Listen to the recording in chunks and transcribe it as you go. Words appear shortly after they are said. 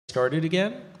Started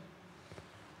again.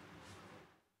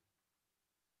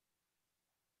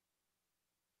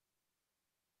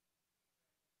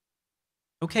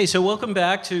 Okay, so welcome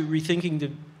back to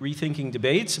Rethinking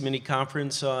Debates, a mini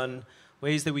conference on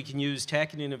ways that we can use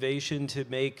tech and innovation to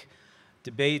make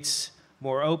debates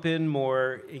more open,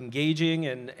 more engaging,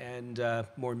 and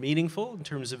more meaningful in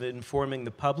terms of informing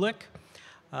the public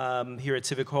here at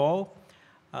Civic Hall.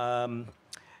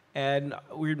 And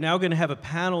we're now going to have a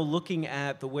panel looking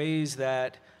at the ways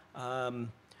that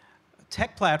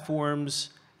tech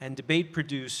platforms and debate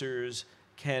producers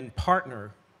can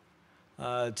partner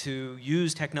to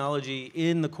use technology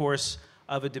in the course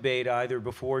of a debate, either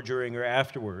before, during, or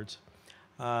afterwards.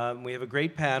 We have a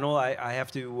great panel.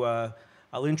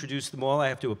 I'll introduce them all. I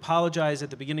have to apologize at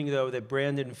the beginning, though, that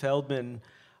Brandon Feldman,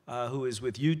 who is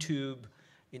with YouTube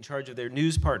in charge of their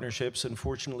news partnerships,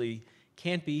 unfortunately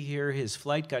can't be here. His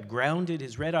flight got grounded,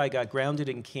 his red eye got grounded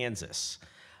in Kansas,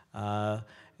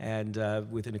 and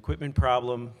with an equipment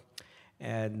problem,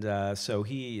 and so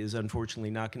he is unfortunately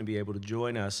not going to be able to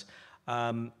join us.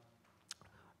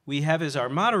 We have as our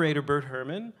moderator Burt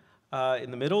Herman in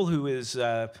the middle, who is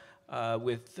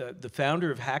with the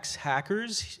founder of Hacks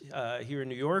Hackers here in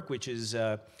New York, which is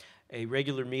a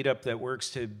regular meetup that works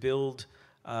to build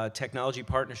technology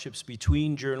partnerships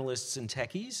between journalists and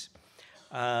techies.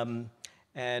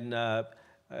 And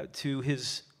to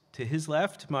his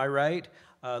left, my right,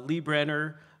 Lee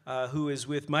Brenner, who is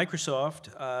with Microsoft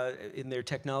in their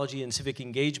technology and civic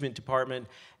engagement department,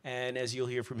 and as you'll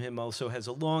hear from him, also has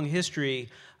a long history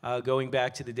going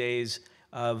back to the days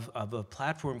of a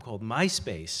platform called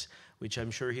MySpace, which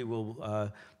I'm sure he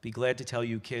will be glad to tell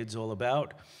you kids all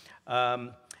about.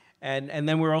 And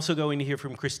then we're also going to hear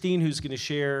from Christine, who's going to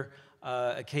share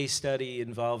a case study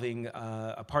involving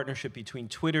a partnership between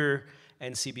Twitter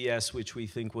and CBS, which we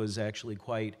think was actually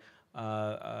quite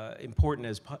important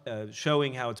as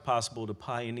showing how it's possible to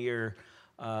pioneer,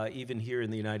 even here in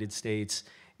the United States,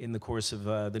 in the course of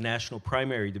the national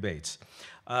primary debates.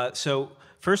 So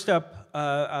first up,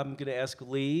 I'm going to ask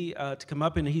Lee to come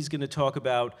up, and he's going to talk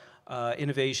about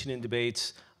innovation in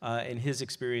debates and his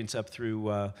experience up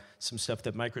through some stuff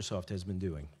that Microsoft has been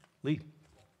doing. Lee.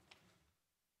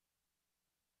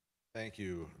 Thank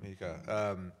you,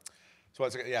 Mika. So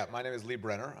yeah, my name is Lee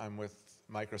Brenner. I'm with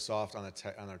Microsoft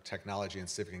on their technology and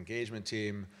civic engagement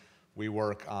team. We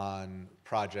work on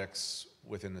projects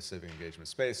within the civic engagement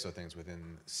space, so things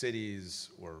within cities.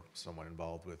 We're somewhat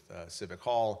involved with Civic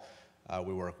Hall.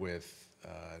 We work with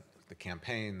the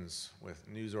campaigns, with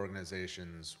news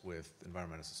organizations, with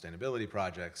environmental sustainability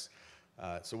projects.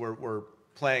 So we're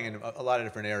playing in a lot of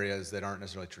different areas that aren't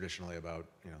necessarily traditionally about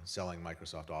selling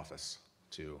Microsoft Office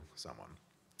to someone.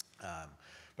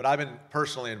 But I've been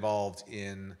personally involved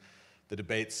in the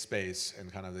debate space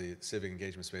and kind of the civic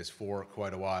engagement space for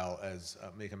quite a while. As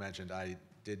Mika mentioned, I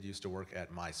did used to work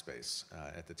at MySpace.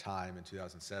 At the time, in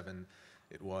 2007,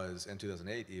 it was, and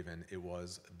 2008 even, it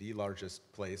was the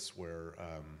largest place where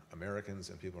Americans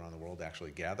and people around the world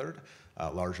actually gathered,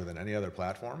 larger than any other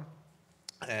platform.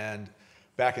 And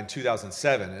back in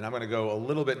 2007, and I'm going to go a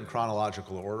little bit in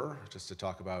chronological order just to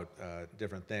talk about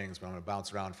different things, but I'm going to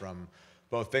bounce around from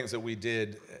both things that we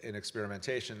did in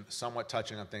experimentation, somewhat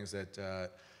touching on things that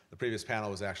the previous panel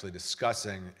was actually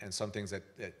discussing, and some things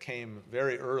that came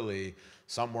very early.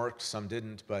 Some worked, some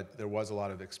didn't, but there was a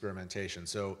lot of experimentation.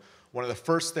 So one of the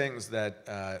first things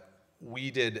that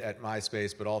we did at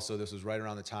MySpace, but also this was right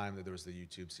around the time that there was the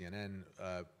YouTube CNN,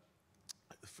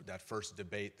 that first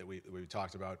debate that we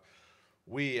talked about.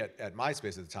 We at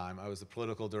MySpace at the time, I was the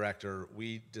political director,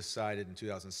 we decided in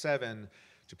 2007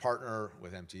 to partner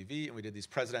with MTV, and we did these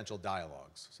presidential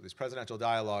dialogues. So these presidential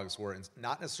dialogues were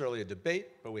not necessarily a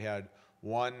debate, but we had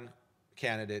one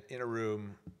candidate in a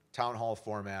room, town hall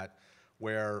format,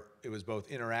 where it was both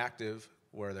interactive,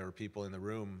 where there were people in the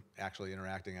room actually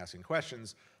interacting, asking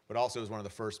questions, but also it was one of the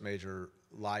first major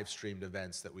live streamed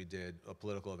events that we did, a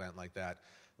political event like that.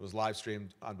 It was live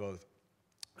streamed on both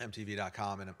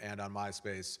MTV.com and on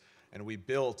MySpace, and we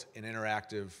built an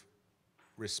interactive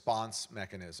response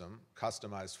mechanism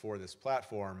customized for this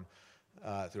platform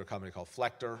through a company called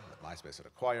Flector that MySpace had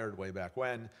acquired way back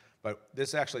when. But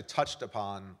this actually touched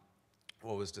upon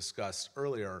what was discussed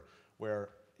earlier, where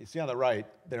you see on the right,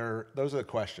 those are the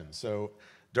questions. So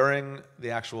during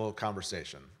the actual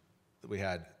conversation, we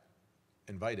had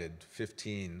invited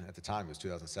 15, at the time it was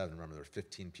 2007, remember there were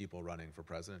 15 people running for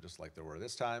president, just like there were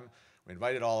this time. We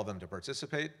invited all of them to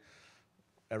participate.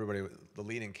 Everybody, the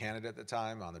leading candidate at the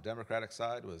time on the Democratic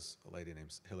side was a lady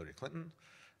named Hillary Clinton.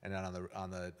 And then on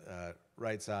the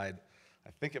right side,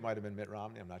 I think it might have been Mitt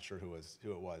Romney. I'm not sure who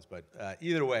it was. But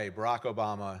either way, Barack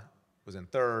Obama was in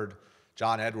third.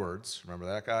 John Edwards, remember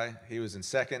that guy? He was in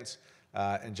second,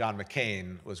 and John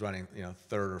McCain was running,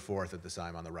 third or fourth at the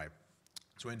time on the right.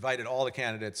 So we invited all the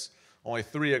candidates. Only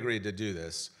 3 agreed to do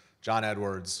this: John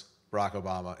Edwards, Barack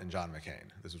Obama, and John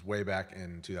McCain. This was way back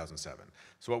in 2007.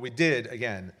 So what we did,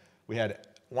 again, we had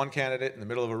one candidate in the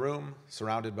middle of a room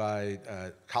surrounded by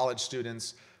college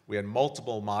students. We had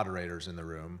multiple moderators in the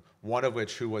room, one of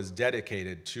which who was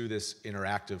dedicated to this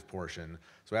interactive portion.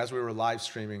 So as we were live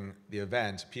streaming the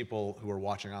event, people who were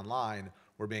watching online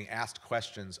were being asked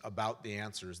questions about the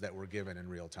answers that were given in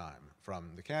real time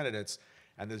from the candidates.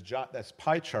 And this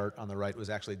pie chart on the right was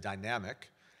actually dynamic,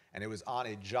 and it was on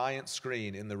a giant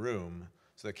screen in the room.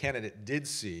 So the candidate did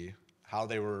see how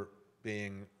they were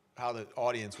how the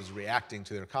audience was reacting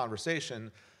to their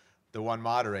conversation. The one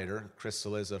moderator, Chris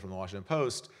Cillizza from the Washington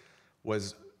Post,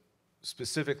 was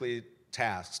specifically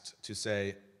tasked to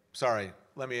say, sorry,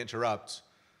 let me interrupt.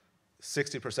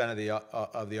 60%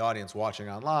 of the audience watching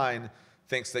online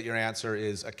thinks that your answer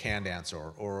is a canned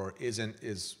answer or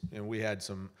we had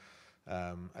some,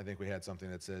 I think we had something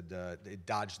that said it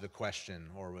dodged the question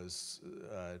or was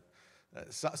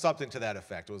something to that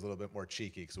effect. It was a little bit more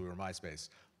cheeky because we were MySpace.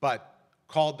 But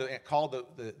called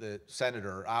the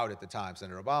senator out at the time,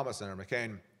 Senator Obama, Senator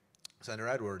McCain, Senator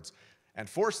Edwards, and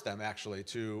forced them actually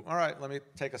to, all right, let me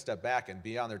take a step back and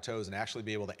be on their toes and actually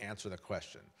be able to answer the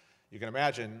question. You can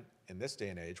imagine in this day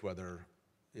and age whether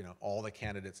all the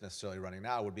candidates necessarily running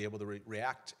now would be able to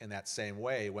react in that same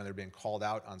way when they're being called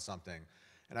out on something.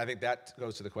 And I think that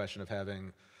goes to the question of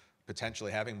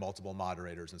potentially having multiple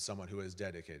moderators and someone who is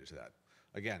dedicated to that.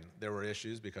 Again, there were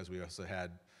issues because we also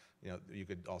had, you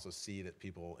could also see that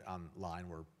people online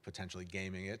were potentially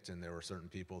gaming it, and there were certain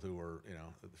people who were,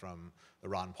 from the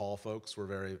Ron Paul folks were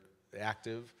very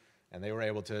active, and they were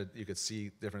able to, you could see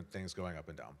different things going up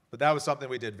and down. But that was something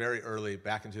we did very early,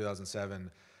 back in 2007,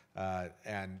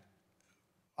 and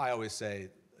I always say,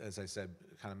 as I said,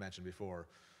 kind of mentioned before,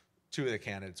 2 of the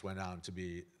candidates went on to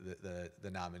be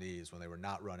the nominees when they were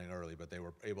not running early, but they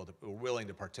were willing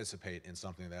to participate in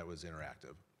something that was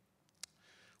interactive.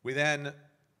 We then,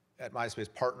 at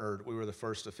MySpace, we were the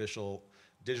first official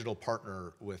digital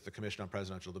partner with the Commission on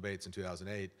Presidential Debates in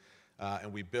 2008,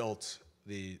 and we built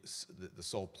the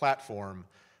sole platform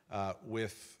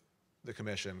with the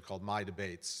commission called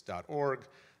mydebates.org.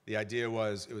 The idea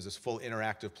was it was this full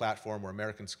interactive platform where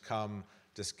Americans come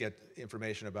to get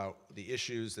information about the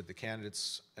issues that the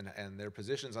candidates and their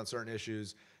positions on certain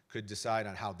issues, could decide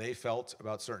on how they felt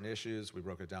about certain issues. We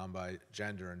broke it down by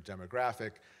gender and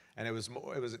demographic, and it was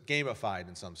gamified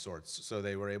in some sorts. So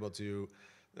they were able to,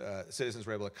 citizens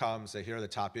were able to come, say, here are the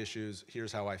top issues,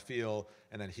 here's how I feel,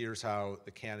 and then here's how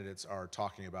the candidates are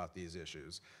talking about these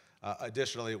issues.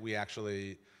 Additionally,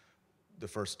 the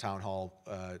first town hall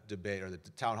debate, or the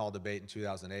town hall debate in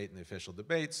 2008 and the official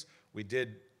debates, we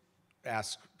did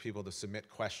ask people to submit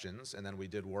questions, and then we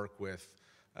did work with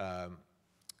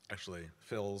actually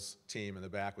Phil's team in the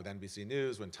back with NBC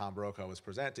News when Tom Brokaw was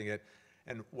presenting it.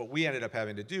 And what we ended up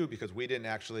having to do, because we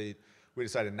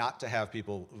decided not to have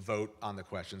people vote on the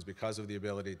questions because of the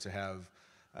ability to have,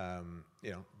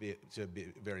 to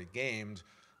be very gamed.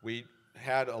 We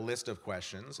had a list of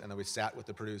questions, and then we sat with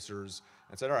the producers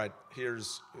and said, all right,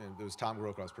 it was Tom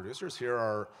Brokaw's producers, here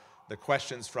are the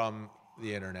questions from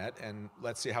the internet, and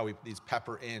let's see how these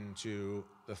pepper into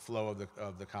the flow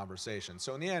of the conversation.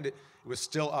 So in the end, it was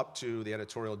still up to the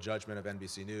editorial judgment of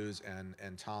NBC News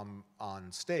and Tom on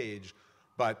stage,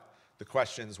 but the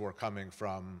questions were coming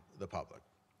from the public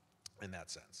in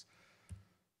that sense.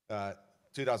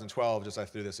 2012, I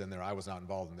threw this in there, I was not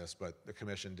involved in this, but the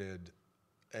commission did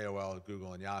AOL,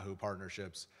 Google, and Yahoo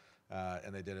partnerships,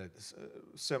 and they did a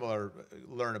similar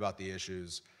learn about the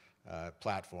issues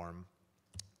platform.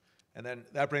 And then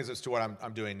that brings us to what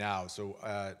I'm doing now. So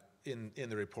in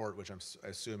the report, which I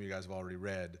assume you guys have already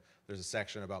read, there's a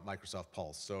section about Microsoft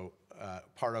Pulse. So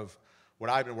part of what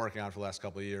I've been working on for the last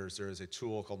couple of years, there is a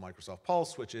tool called Microsoft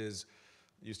Pulse, which used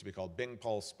to be called Bing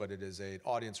Pulse, but it is an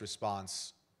audience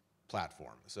response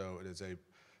platform. So it is a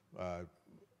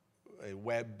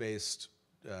web-based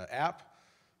app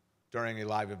during a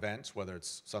live event, whether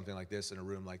it's something like this in a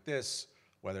room like this,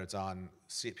 whether it's on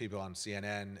people on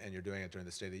CNN and you're doing it during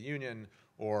the State of the Union,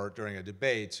 or during a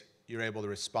debate, you're able to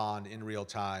respond in real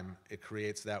time. It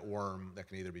creates that worm that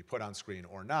can either be put on screen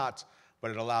or not, but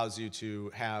it allows you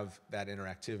to have that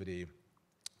interactivity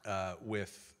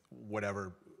with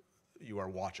whatever you are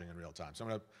watching in real time. So I'm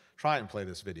going to try and play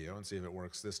this video and see if it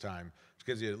works this time, which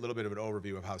gives you a little bit of an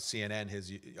overview of how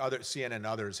CNN and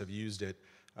others have used it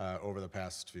over the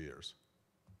past few years.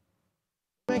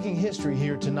 Making history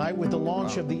here tonight with the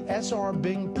launch of the SR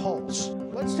Bing Pulse.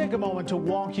 Let's take a moment to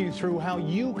walk you through how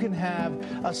you can have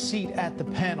a seat at the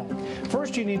panel.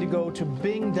 First, you need to go to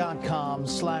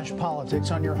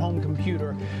bing.com/politics on your home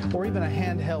computer or even a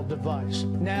handheld device.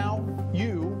 Now,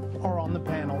 you are on the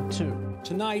panel too.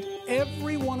 Tonight,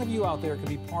 every one of you out there can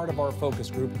be part of our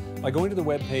focus group by going to the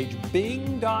webpage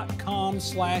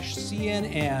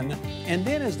bing.com/CNN, and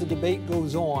then as the debate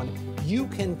goes on, you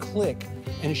can click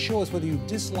and show us whether you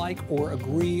dislike or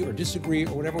agree or disagree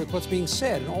or whatever with what's being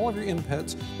said. And all of your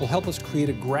inputs will help us create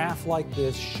a graph like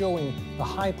this showing the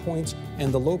high points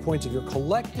and the low points of your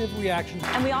collective reaction.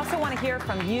 And we also want to hear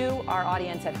from you, our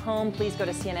audience at home. Please go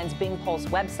to CNN's Bing Pulse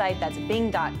website. That's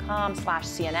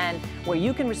bing.com/CNN, where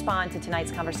you can respond to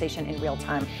tonight's conversation in real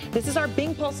time. This is our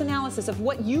Bing Pulse analysis of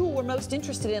what you were most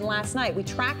interested in last night. We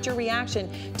tracked your reaction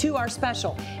to our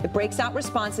special. It breaks out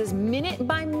responses minute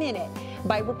by minute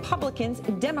by Republicans,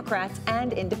 Democrats,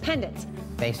 and independents.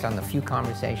 Based on the few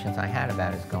conversations I had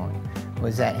about his going,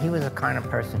 was that he was the kind of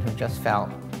person who just felt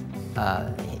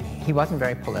he wasn't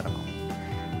very political,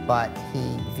 but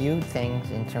he viewed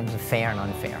things in terms of fair and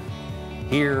unfair.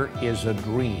 Here is a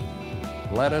dream.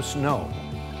 Let us know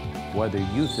whether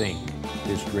you think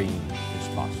this dream is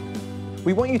possible.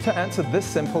 We want you to answer this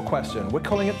simple question. We're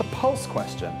calling it the Pulse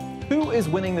question. Who is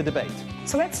winning the debate?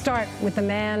 So let's start with the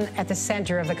man at the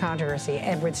center of the controversy,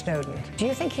 Edward Snowden. Do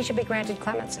you think he should be granted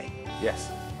clemency?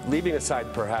 Yes. Leaving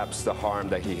aside perhaps the harm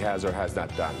that he has or has not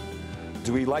done,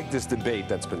 do we like this debate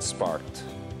that's been sparked?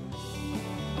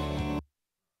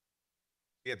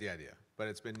 You get the idea, but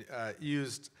it's been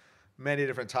used many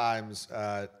different times,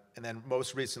 and then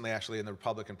most recently actually in the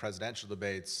Republican presidential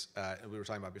debates, we were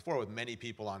talking about before, with many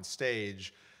people on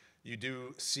stage, you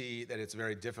do see that it's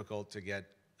very difficult to get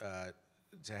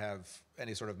to have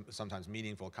any sort of sometimes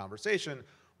meaningful conversation.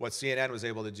 What CNN was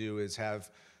able to do is have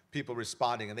people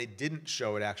responding, and they didn't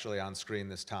show it actually on screen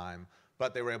this time,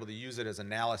 but they were able to use it as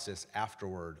analysis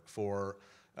afterward for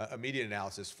immediate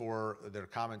analysis for their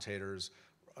commentators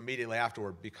immediately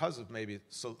afterward, because of maybe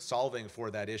solving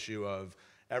for that issue of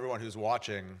everyone who's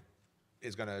watching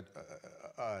is going to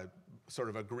sort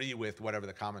of agree with whatever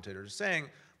the commentators are saying.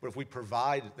 But if we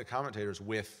provide the commentators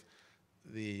with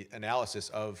the analysis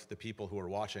of the people who are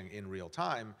watching in real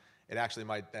time, it actually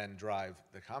might then drive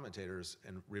the commentators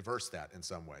and reverse that in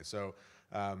some way. So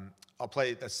I'll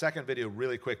play a second video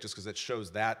really quick just because it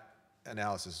shows that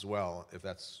analysis as well, if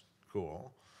that's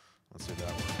cool. Let's see if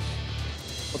that works.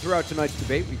 Well, throughout tonight's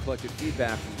debate, we collected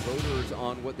feedback from voters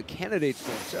on what the candidates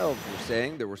themselves were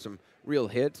saying. There were some real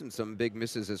hits and some big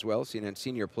misses as well. CNN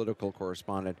senior political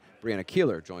correspondent Brianna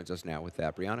Keeler joins us now with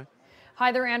that. Brianna?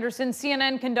 Hi there, Anderson.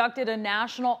 CNN conducted a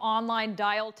national online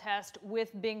dial test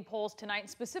with Bing Pulse tonight.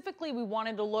 Specifically, we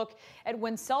wanted to look at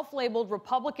when self-labeled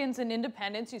Republicans and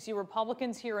independents, you see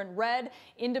Republicans here in red,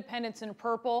 independents in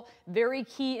purple, very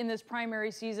key in this primary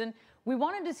season. We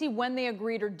wanted to see when they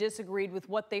agreed or disagreed with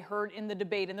what they heard in the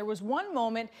debate. And there was one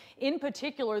moment in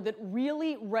particular that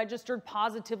really registered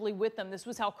positively with them. This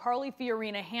was how Carly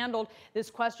Fiorina handled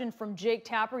this question from Jake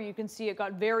Tapper. You can see it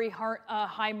got very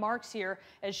high marks here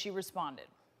as she responded.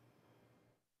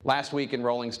 Last week in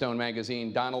Rolling Stone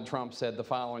magazine, Donald Trump said the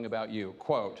following about you,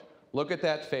 quote, "Look at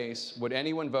that face. Would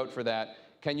anyone vote for that?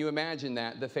 Can you imagine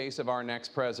that, the face of our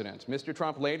next president?" Mr.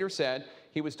 Trump later said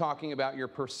he was talking about your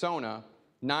persona,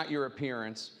 not your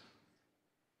appearance.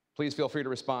 Please feel free to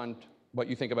respond what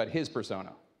you think about his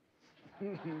persona.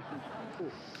 You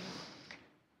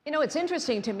know, it's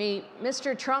interesting to me,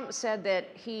 Mr. Trump said that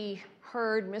he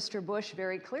heard Mr. Bush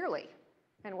very clearly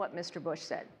and what Mr. Bush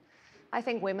said. I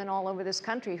think women all over this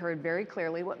country heard very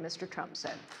clearly what Mr. Trump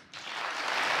said.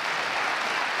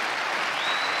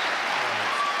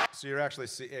 So you're actually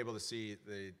able to see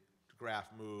the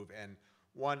graph move, and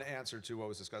one answer to what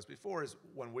was discussed before is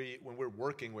when we're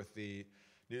working with the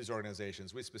news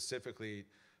organizations, we specifically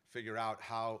figure out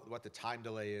what the time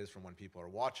delay is from when people are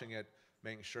watching it,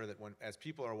 making sure that as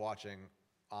people are watching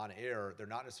on air, they're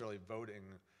not necessarily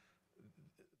voting.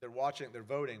 They're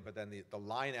voting, but then the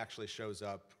line actually shows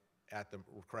up at the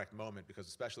correct moment, because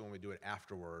especially when we do it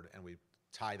afterward and we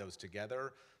tie those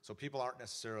together, so people aren't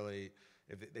necessarily,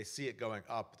 if they see it going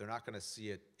up, they're not going to see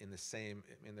it in the same,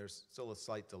 I mean, there's still a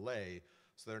slight delay.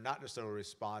 So they're not necessarily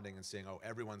responding and saying, oh,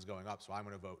 everyone's going up, so I'm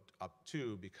going to vote up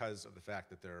too, because of the fact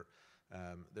that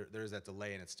there's that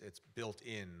delay and it's built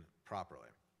in properly.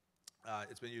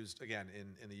 It's been used, again,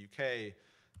 in the UK.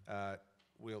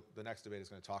 The next debate is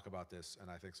going to talk about this, and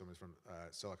I think someone's from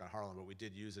Silicon Harlem, but we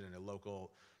did use it in a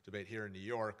local debate here in New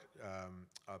York,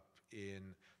 up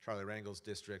in Charlie Rangel's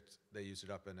district. They used it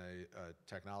up in a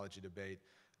technology debate.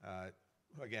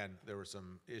 again, there were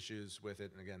some issues with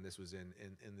it, and again, this was in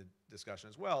the discussion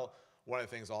as well. One of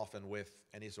the things often with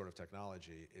any sort of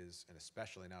technology is, and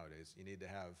especially nowadays, you need to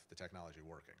have the technology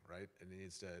working, right? And it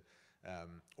needs to,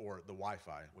 or the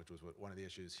Wi-Fi, which was one of the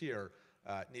issues here,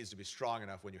 needs to be strong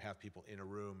enough when you have people in a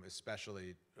room,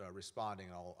 especially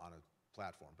responding all on a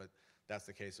platform. But that's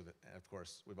the case of it. And of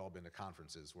course, we've all been to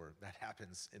conferences where that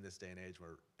happens in this day and age,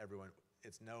 where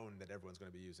it's known that everyone's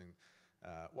going to be using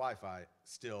Wi-Fi.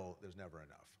 Still, there's never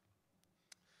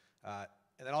enough.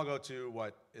 And then I'll go to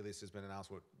what at least has been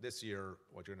announced this year,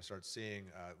 what you're going to start seeing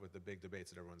with the big debates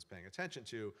that everyone's paying attention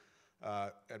to.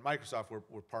 At Microsoft,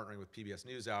 we're partnering with PBS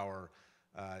NewsHour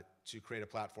to create a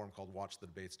platform called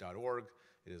watchthedebates.org.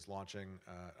 It is launching,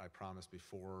 I promise,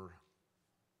 before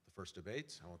the first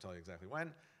debate. I won't tell you exactly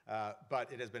when,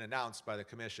 but it has been announced by the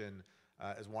commission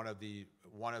as one of the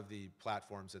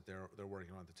platforms that they're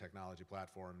working on, the technology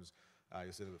platforms.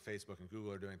 You'll see that Facebook and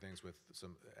Google are doing things with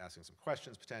asking some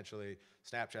questions potentially.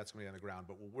 Snapchat's going to be on the ground,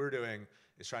 but what we're doing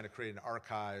is trying to create an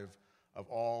archive of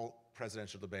all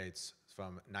presidential debates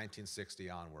from 1960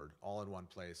 onward, all in one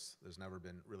place. There's never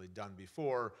been really done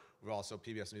before. We've also,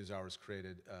 PBS NewsHour has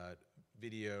created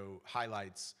video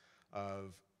highlights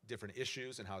of different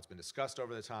issues and how it's been discussed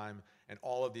over the time, and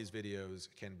all of these videos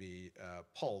can be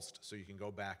pulsed, so you can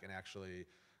go back and actually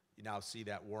now see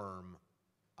that worm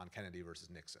on Kennedy versus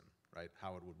Nixon, right?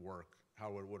 How it would work,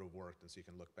 how it would have worked, and so you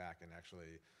can look back and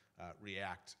actually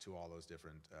react to all those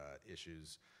different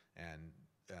issues and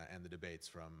the debates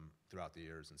from throughout the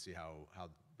years, and see how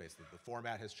basically the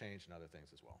format has changed and other things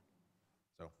as well.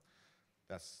 So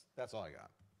that's all I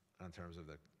got in terms of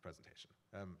the presentation.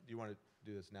 Do you want to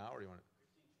do this now, or do you want to?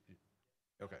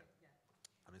 Okay.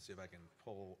 Let me see if I can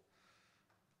pull.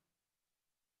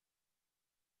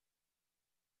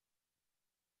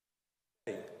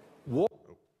 What?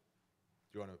 Oh. Do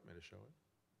you want me to show it,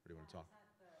 or do you want to talk?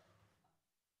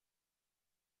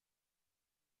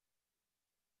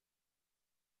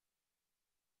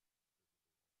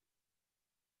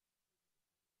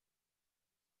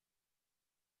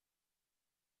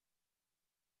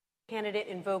 Candidate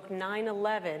invoked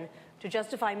 9/11 to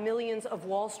justify millions of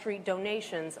Wall Street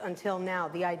donations until now.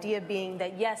 The idea being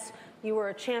that, yes, you were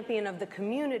a champion of the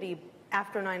community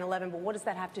after 9/11, but what does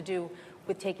that have to do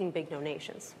with taking big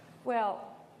donations?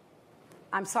 Well,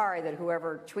 I'm sorry that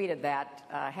whoever tweeted that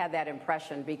had that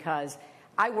impression, because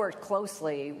I worked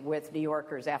closely with New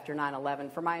Yorkers after 9/11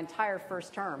 for my entire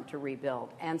first term to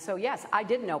rebuild. And so, yes, I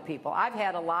did know people. I've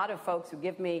had a lot of folks who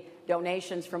give me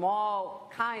donations from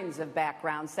all kinds of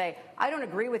backgrounds say, I don't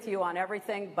agree with you on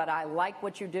everything, but I like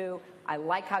what you do. I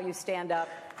like how you stand up.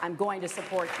 I'm going to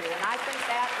support you. And I think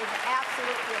that is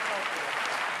absolutely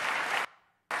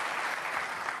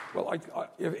appropriate.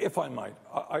 Well, if I might,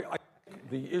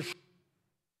 the issue.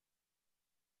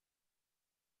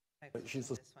 She's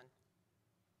this one.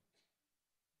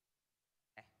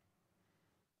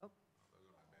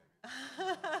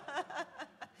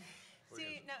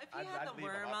 See, now if you had the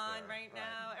worm on right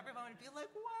now, everyone would be like,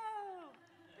 whoa,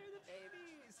 they're the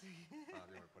babies. Do you want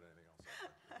to put anything else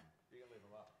up? You can leave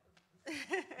them up.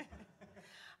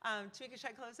 Tamika,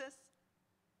 should I close this?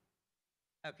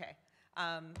 Okay.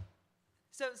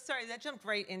 So sorry, that jumped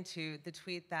right into the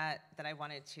tweet that I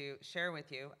wanted to share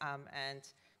with you. And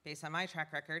based on my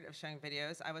track record of showing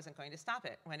videos, I wasn't going to stop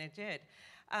it when it did.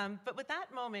 But with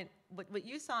that moment, what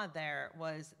you saw there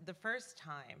was the first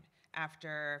time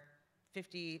after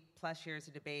 50 plus years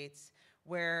of debates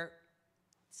where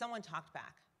someone talked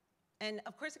back. And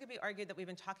of course, it could be argued that we've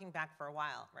been talking back for a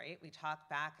while, right? We talk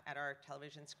back at our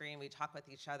television screen, we talk with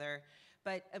each other,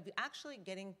 but actually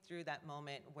getting through that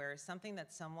moment where something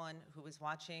that someone who was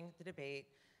watching the debate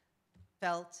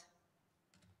felt,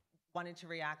 wanted to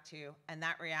react to, and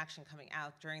that reaction coming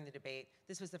out during the debate,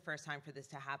 this was the first time for this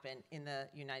to happen in the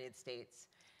United States.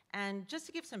 And just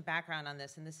to give some background on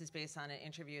this, and this is based on an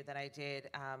interview that I did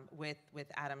with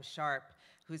Adam Sharp,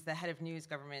 who's the head of news,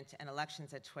 government, and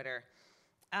elections at Twitter.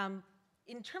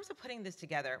 In terms of putting this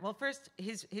together, well, first,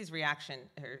 his reaction,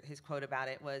 or his quote about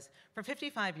it was, for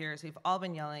 55 years, we've all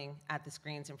been yelling at the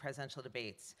screens in presidential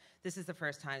debates. This is the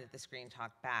first time that the screen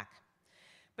talked back.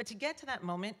 But to get to that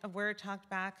moment of where it talked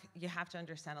back, you have to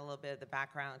understand a little bit of the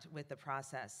background with the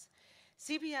process.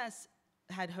 CBS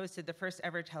had hosted the first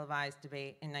ever televised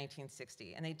debate in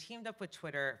 1960, and they teamed up with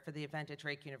Twitter for the event at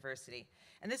Drake University.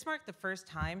 And this marked the first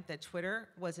time that Twitter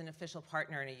was an official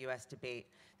partner in a US debate.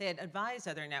 They had advised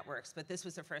other networks, but this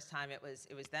was the first time it was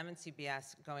them and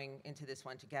CBS going into this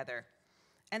one together.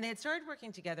 And they had started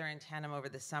working together in tandem over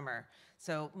the summer.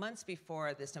 So months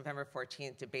before this November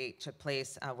 14th debate took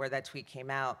place where that tweet came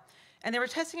out. And they were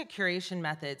testing curation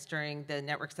methods during the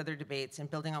network's other debates and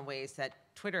building on ways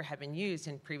that Twitter had been used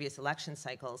in previous election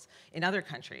cycles in other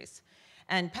countries.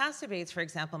 And past debates, for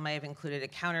example, may have included a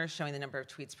counter showing the number of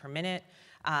tweets per minute.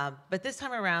 But this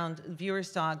time around,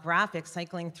 viewers saw graphics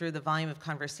cycling through the volume of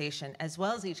conversation, as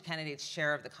well as each candidate's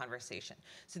share of the conversation.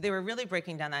 So they were really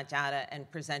breaking down that data and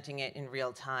presenting it in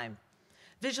real time.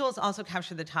 Visuals also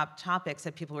captured the top topics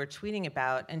that people were tweeting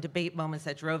about and debate moments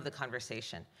that drove the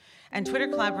conversation. And Twitter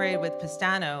collaborated with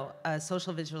Pastano, a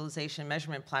social visualization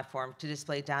measurement platform, to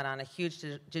display data on a huge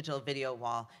digital video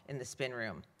wall in the spin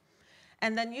room.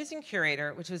 And then using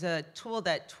Curator, which was a tool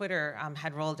that Twitter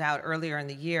had rolled out earlier in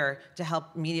the year to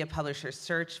help media publishers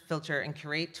search, filter, and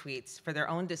curate tweets for their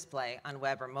own display on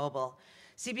web or mobile,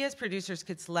 CBS producers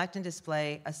could select and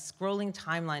display a scrolling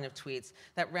timeline of tweets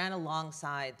that ran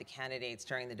alongside the candidates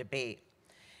during the debate.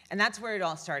 And that's where it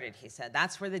all started, he said.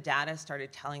 That's where the data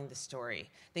started telling the story.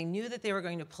 They knew that they were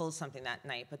going to pull something that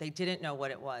night, but they didn't know what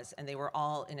it was, and they were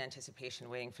all in anticipation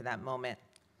waiting for that moment.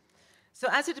 So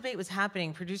as the debate was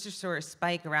happening, producers saw a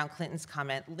spike around Clinton's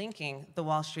comment linking the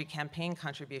Wall Street campaign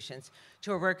contributions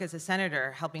to her work as a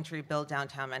senator helping to rebuild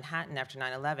downtown Manhattan after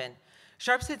 9/11.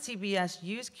 Sharp said CBS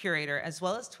used Curator as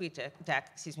well as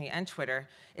TweetDeck, and Twitter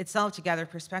itself to gather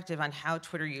perspective on how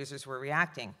Twitter users were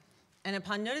reacting. And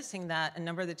upon noticing that a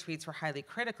number of the tweets were highly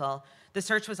critical, the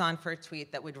search was on for a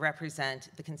tweet that would represent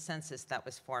the consensus that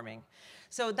was forming.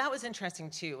 So that was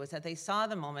interesting too, was that they saw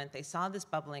the moment, they saw this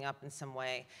bubbling up in some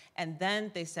way, and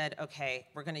then they said, okay,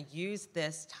 we're gonna use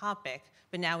this topic,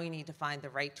 but now we need to find the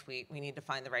right tweet, we need to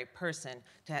find the right person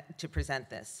to present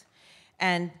this.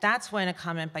 And that's when a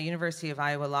comment by University of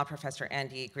Iowa law professor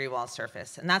Andy Grewal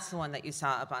surfaced, and that's the one that you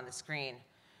saw up on the screen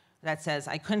that says,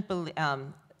 I couldn't believe,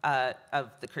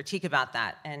 of the critique about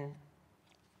that. And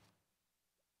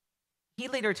he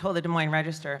later told the Des Moines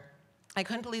Register, I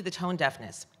couldn't believe the tone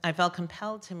deafness. I felt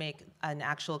compelled to make an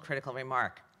actual critical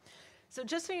remark. So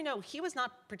just so you know, he was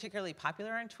not particularly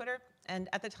popular on Twitter and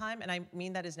at the time, and I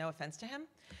mean that as no offense to him,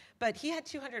 but he had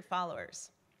 200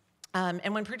 followers.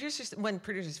 And when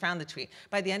producers found the tweet,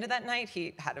 by the end of that night,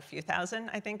 he had a few thousand,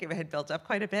 I think. It had built up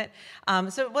quite a bit.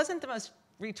 So it wasn't the most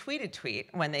retweeted tweet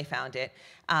when they found it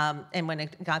and when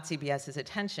it got CBS's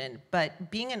attention, but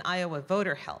being an Iowa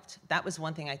voter helped. That was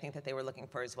one thing I think that they were looking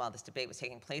for as well. This debate was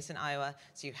taking place in Iowa,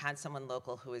 so you had someone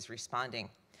local who was responding.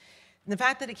 And the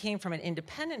fact that it came from an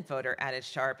independent voter, added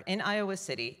Sharp, in Iowa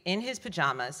City, in his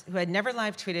pajamas, who had never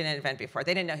live tweeted an event before.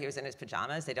 They didn't know he was in his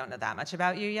pajamas. They don't know that much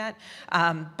about you yet.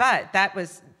 But that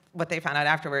was what they found out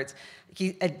afterwards.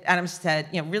 Adams said,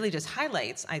 really just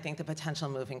highlights, I think, the potential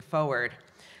moving forward.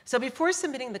 So before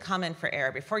submitting the comment for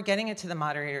air, before getting it to the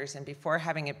moderators, and before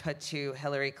having it put to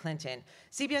Hillary Clinton,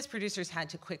 CBS producers had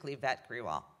to quickly vet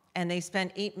Grewal. And they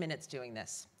spent 8 minutes doing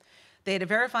this. They had to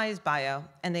verify his bio,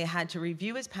 and they had to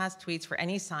review his past tweets for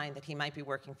any sign that he might be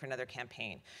working for another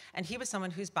campaign. And he was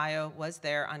someone whose bio was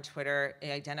there on Twitter.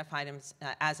 They identified him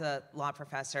as a law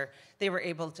professor. They were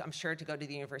able to, I'm sure, to go to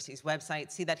the university's website,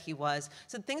 see that he was.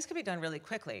 So things could be done really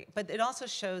quickly. But it also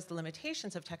shows the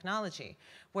limitations of technology,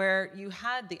 where you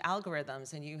had the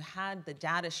algorithms and you had the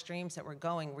data streams that were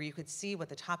going where you could see what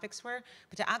the topics were.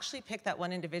 But to actually pick that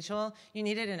one individual, you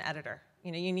needed an editor.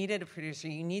 You needed a producer.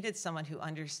 You needed someone who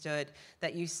understood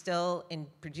that you still, in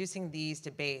producing these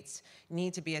debates,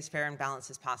 need to be as fair and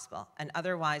balanced as possible. And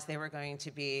otherwise, they were going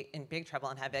to be in big trouble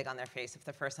and have egg on their face if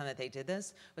the first time that they did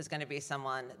this was going to be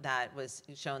someone that was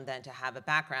shown then to have a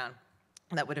background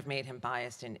that would have made him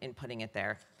biased in putting it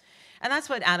there. And that's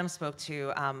what Adam spoke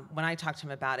to when I talked to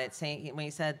him about it, when he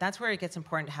said that's where it gets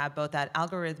important to have both that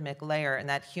algorithmic layer and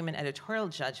that human editorial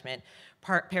judgment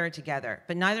paired together,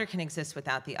 but neither can exist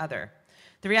without the other.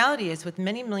 The reality is, with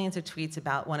many millions of tweets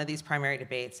about one of these primary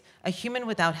debates, a human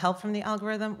without help from the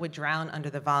algorithm would drown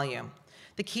under the volume.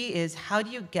 The key is, how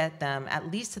do you get them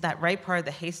at least to that right part of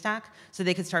the haystack so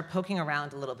they could start poking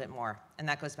around a little bit more? And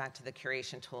that goes back to the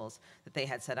curation tools that they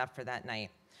had set up for that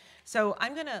night. So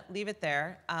I'm going to leave it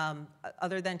there,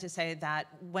 other than to say that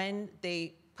when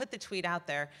they put the tweet out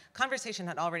there, conversation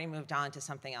had already moved on to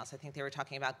something else. I think they were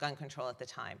talking about gun control at the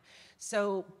time.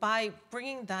 So by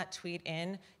bringing that tweet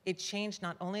in, it changed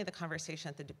not only the conversation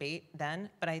at the debate then,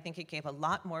 but I think it gave a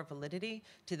lot more validity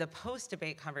to the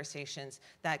post-debate conversations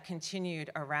that continued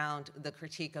around the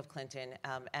critique of Clinton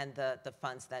and the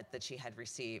funds that she had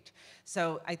received.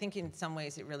 So I think in some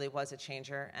ways it really was a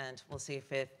changer, and we'll see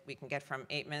if we can get from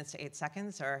 8 minutes to 8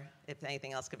 seconds, or if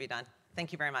anything else could be done.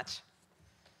 Thank you very much.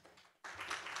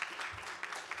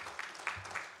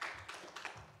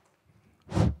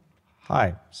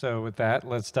 Hi. So with that,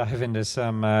 let's dive into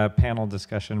some panel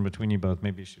discussion between you both.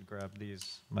 Maybe you should grab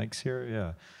these mics here.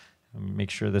 Yeah. Make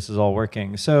sure this is all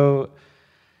working. So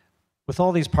with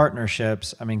all these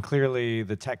partnerships, I mean, clearly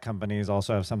the tech companies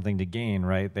also have something to gain,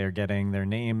 right? They're getting their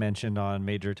name mentioned on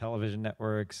major television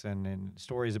networks and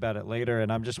stories about it later.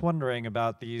 And I'm just wondering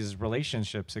about these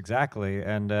relationships exactly.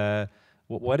 And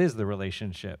what is the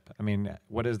relationship? I mean,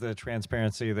 what is the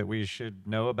transparency that we should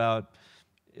know about?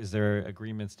 Is there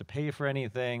agreements to pay for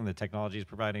anything? The technology is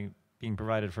being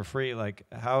provided for free. Like,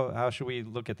 how should we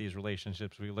look at these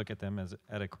relationships? We look at them as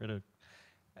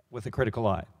with a critical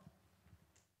eye.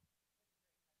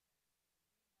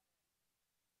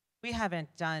 We haven't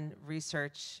done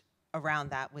research around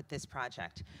that with this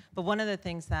project. But one of the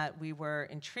things that we were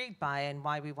intrigued by and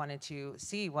why we wanted to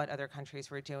see what other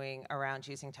countries were doing around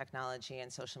using technology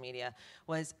and social media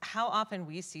was how often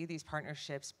we see these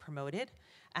partnerships promoted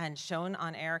and shown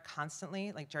on air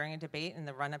constantly, like during a debate and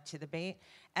the run-up to the debate.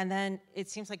 And then it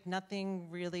seems like nothing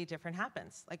really different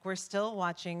happens. Like we're still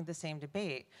watching the same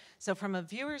debate. So from a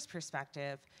viewer's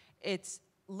perspective, it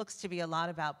looks to be a lot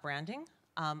about branding,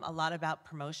 a lot about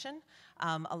promotion,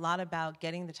 a lot about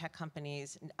getting the tech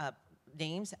companies'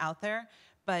 names out there.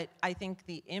 But I think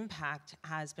the impact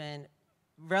has been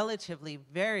relatively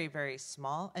very, very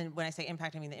small. And when I say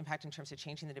impact, I mean the impact in terms of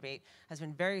changing the debate has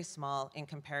been very small in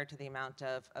compared to the amount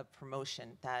of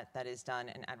promotion that is done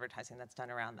and advertising that's done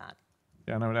around that.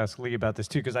 Yeah, and I would ask Lee about this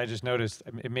too, because I just noticed,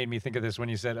 it made me think of this when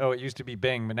you said, oh, it used to be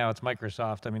Bing, but now it's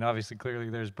Microsoft. I mean, obviously, clearly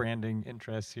there's branding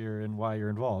interests here and why you're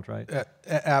involved, right?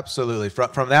 Absolutely.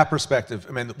 From that perspective,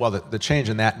 I mean, well, the change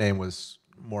in that name was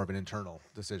more of an internal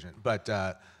decision. But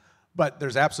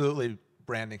there's absolutely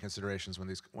branding considerations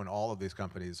when all of these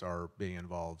companies are being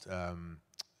involved.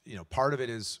 You know, part of it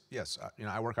is, yes, you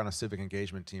know, I work on a civic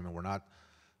engagement team, and we're not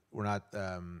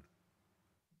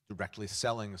directly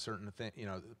selling certain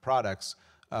products.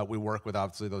 We work with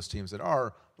obviously those teams that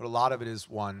are, but a lot of it is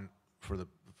one for the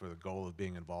goal of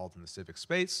being involved in the civic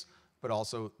space, but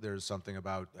also there's something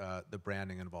about the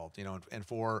branding involved. You know, and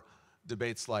for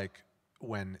debates like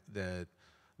when the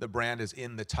brand is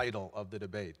in the title of the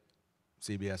debate,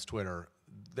 CBS, Twitter,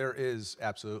 there is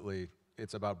absolutely,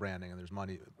 it's about branding, and there's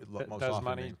money. Most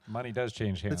often money does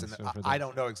change hands. Listen, I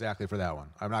don't know exactly for that one.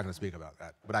 I'm not going to speak about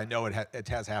that, but I know it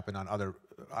has happened on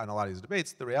a lot of these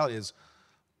debates. The reality is,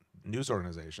 news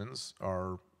organizations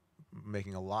are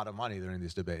making a lot of money during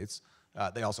these debates.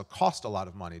 They also cost a lot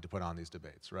of money to put on these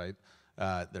debates, right?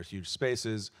 There's huge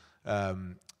spaces,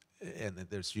 and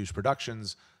there's huge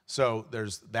productions. So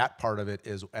there's that part of it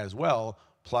as well.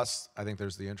 Plus, I think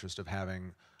there's the interest of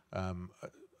having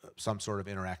some sort of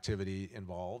interactivity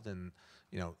involved, and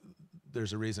you know,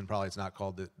 there's a reason probably it's not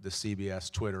called the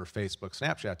CBS, Twitter, Facebook,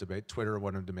 Snapchat debate. Twitter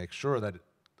wanted to make sure that,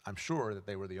 I'm sure that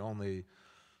they were the only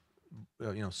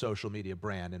social media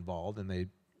brand involved, and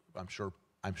I'm sure,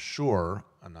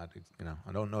 I'm not, you know,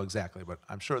 I don't know exactly, but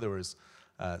I'm sure there was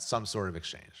some sort of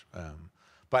exchange.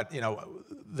 But you know,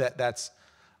 that's,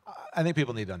 I think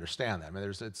people need to understand that. I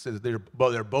mean,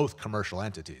 they're both commercial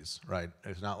entities, right?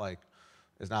 It's not like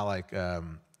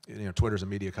you know, Twitter's a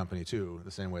media company too,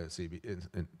 the same way that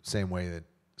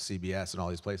CBS and all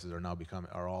these places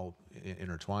are all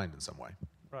intertwined in some way.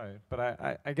 Right, but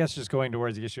I guess just going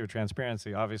towards the issue of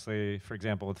transparency, obviously, for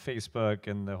example, with Facebook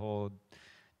and the whole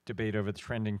debate over the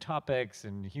trending topics,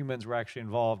 and humans were actually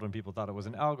involved when people thought it was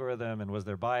an algorithm, and was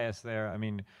there bias there? I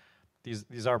mean,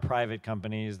 these are private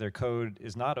companies. Their code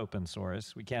is not open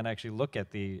source. We can't actually look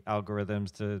at the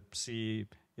algorithms to see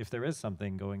if there is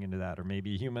something going into that, or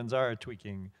maybe humans are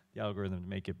tweaking the algorithm to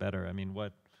make it better. I mean,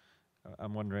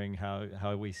 I'm wondering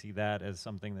how we see that as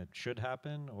something that should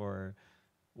happen, or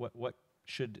what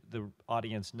should the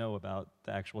audience know about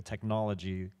the actual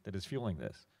technology that is fueling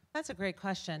this? That's a great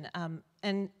question.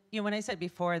 And you know, when I said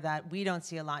before that we don't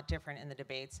see a lot different in the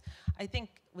debates, I think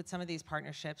with some of these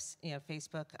partnerships, you know,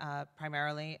 Facebook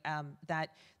primarily, that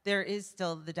there is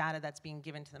still the data that's being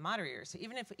given to the moderators. So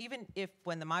even if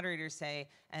when the moderators say,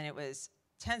 and it was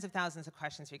tens of thousands of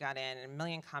questions we got in and 1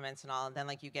 million comments and all, and then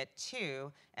like you get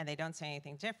 2 and they don't say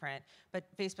anything different, but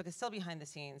Facebook is still behind the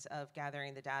scenes of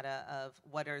gathering the data of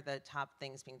what are the top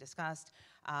things being discussed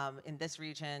in this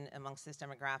region amongst this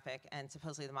demographic, and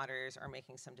supposedly the moderators are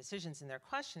making some decisions in their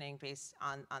questioning based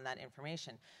on that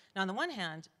information. Now, on the one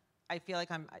hand, I feel like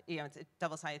it's a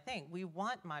double-sided thing. We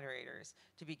want moderators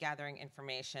to be gathering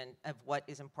information of what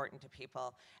is important to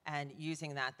people and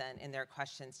using that then in their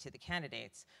questions to the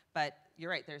candidates. But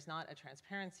you're right, there's not a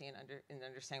transparency in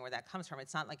understanding where that comes from.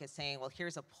 It's not like it's saying, well,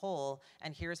 here's a poll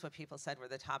and here's what people said were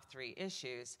the top 3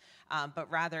 issues,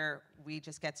 but rather we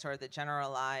just get sort of the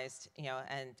generalized,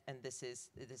 and this is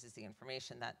the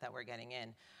information that we're getting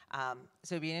in.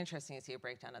 So it'd be interesting to see a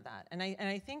breakdown of that. And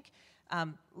I think,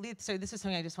 Lee, so this is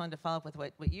something I just wanted to follow up with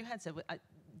what you had said.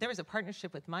 There was a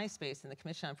partnership with MySpace and the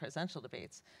Commission on Presidential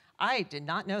Debates. I did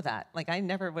not know that. Like, I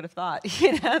never would have thought,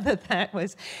 that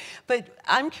was. But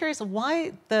I'm curious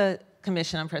why the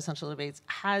Commission on Presidential Debates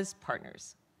has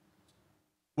partners.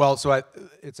 Well, so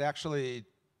it's actually,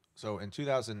 so in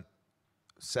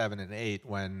 2007 and 8,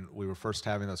 when we were first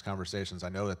having those conversations, I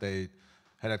know that they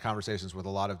had conversations with a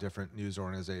lot of different news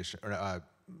organizations, or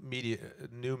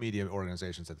new media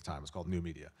organizations at the time. It was called New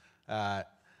Media,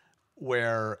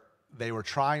 where they were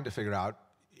trying to figure out,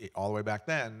 all the way back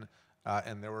then,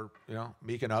 and there were,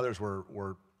 Meek and others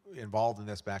were involved in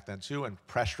this back then too, and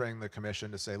pressuring the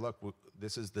commission to say, look,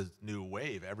 this is the new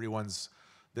wave.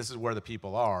 This is where the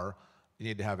people are. You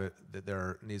need to have it, that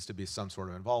there needs to be some sort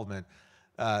of involvement.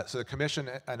 So the commission,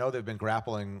 I know they've been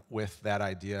grappling with that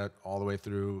idea all the way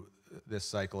through this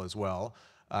cycle as well.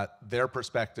 Their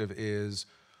perspective is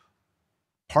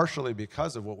partially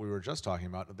because of what we were just talking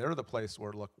about. They're the place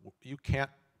where, look, you can't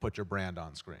put your brand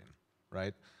on screen,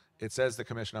 right? It says the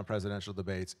Commission on Presidential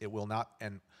Debates. It will not,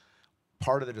 and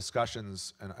part of the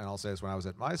discussions, and I'll say this when I was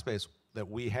at MySpace, that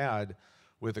we had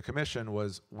with the commission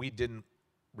was we didn't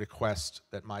request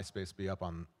that MySpace be up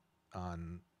on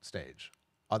stage.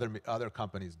 Other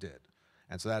companies did.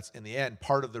 And so that's, in the end,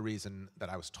 part of the reason that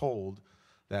I was told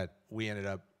that we ended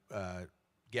up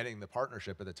getting the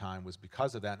partnership at the time was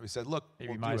because of that. And we said, look,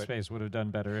 maybe we'll MySpace would have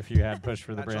done better if you had pushed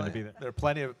for the brand to be there. There are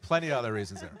plenty of other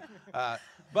reasons there.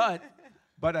 But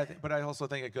I also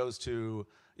think it goes to,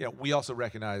 we also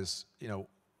recognize,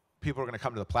 people are going to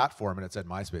come to the platform and it said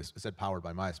MySpace, it said powered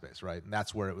by MySpace, right? And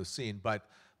that's where it was seen. But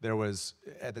there was,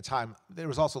 at the time, there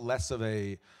was also less of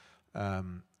a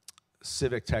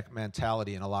civic tech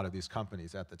mentality in a lot of these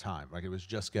companies at the time. Like, it was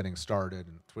just getting started,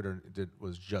 and Twitter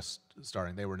was just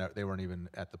starting. They weren't even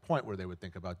at the point where they would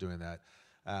think about doing that,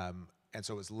 and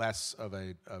so it was less of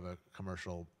a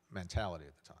commercial mentality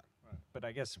at the time. Right. But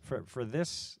I guess for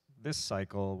this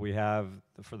cycle, we have,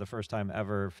 for the first time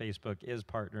ever, Facebook is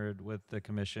partnered with the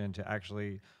commission to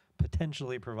actually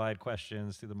potentially provide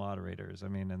questions to the moderators. I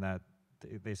mean, and that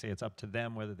they say it's up to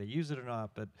them whether they use it or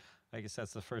not, but I guess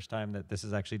that's the first time that this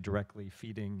is actually directly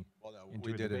feeding. Well, no, into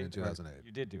we a did debate. it in 2008.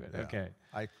 You did do it, Yeah. okay.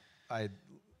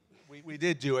 We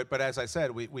did do it, but as I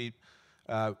said, the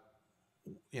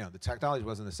technology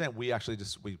wasn't the same. We actually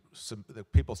the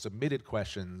people submitted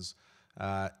questions,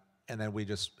 and then we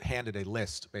just handed a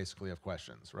list, basically, of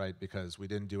questions, right? Because we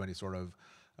didn't do any sort of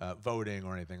voting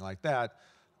or anything like that.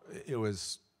 It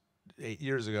was 8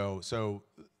 years ago, so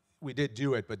we did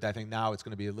do it, but I think now it's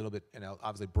going to be a little bit,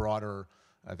 obviously broader.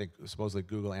 I think supposedly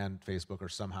Google and Facebook are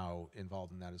somehow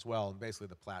involved in that as well, and basically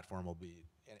the platform will be,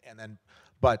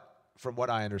 but from what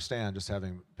I understand, just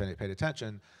having paid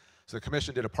attention, so the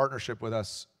commission did a partnership with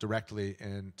us directly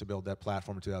to build that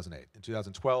platform in 2008. In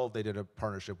 2012, they did a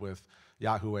partnership with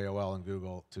Yahoo, AOL, and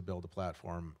Google to build a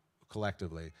platform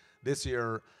collectively. This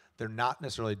year, they're not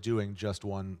necessarily doing just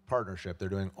one partnership.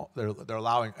 They're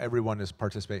allowing everyone to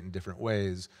participate in different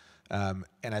ways, and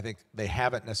I think they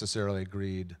haven't necessarily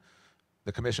agreed.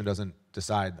 The commission doesn't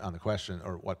decide on the question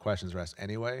or what questions are asked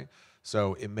anyway.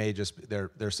 So it may just,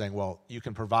 they're saying, well, you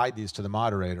can provide these to the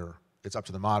moderator. It's up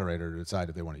to the moderator to decide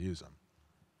if they want to use them.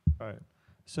 Right.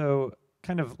 So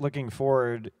kind of looking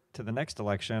forward to the next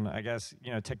election, I guess,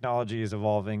 technology is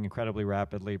evolving incredibly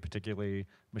rapidly, particularly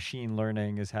machine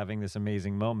learning is having this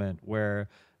amazing moment where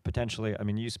potentially, I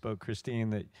mean, you spoke,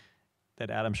 Christine, that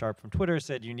Adam Sharp from Twitter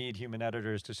said you need human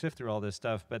editors to sift through all this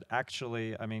stuff, but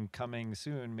actually, I mean, coming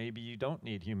soon, maybe you don't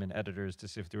need human editors to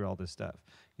sift through all this stuff.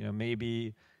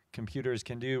 Maybe computers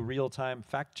can do real-time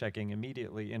fact-checking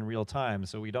immediately in real time,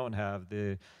 so we don't have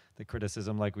the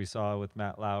criticism like we saw with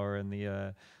Matt Lauer and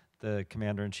the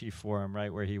Commander-in-Chief forum,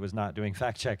 right, where he was not doing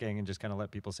fact-checking and just kind of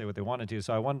let people say what they wanted to.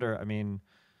 So I wonder, I mean,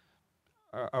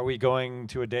 are we going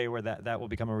to a day where that will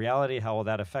become a reality? How will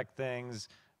that affect things?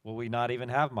 Will we not even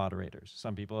have moderators?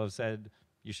 Some people have said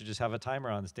you should just have a timer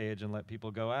on stage and let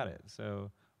people go at it. So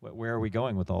where are we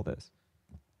going with all this?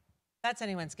 That's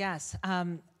anyone's guess.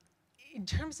 In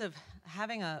terms of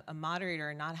having a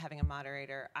moderator or not having a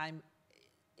moderator, I'm,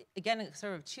 again,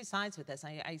 sort of two sides with this.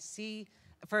 I see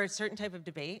for a certain type of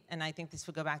debate, and I think this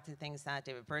would go back to the things that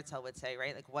David Birdsell would say,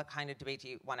 right? Like, what kind of debate do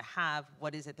you want to have?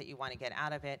 What is it that you want to get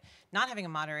out of it? Not having a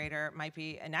moderator might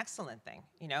be an excellent thing,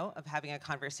 you know, of having a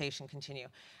conversation continue.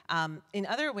 In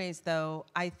other ways, though,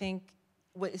 I think,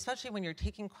 especially when you're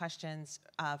taking questions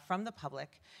from the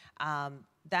public,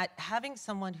 that having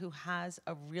someone who has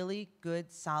a really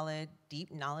good, solid,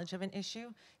 deep knowledge of an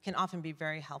issue can often be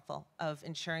very helpful of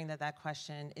ensuring that that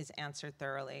question is answered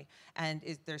thoroughly and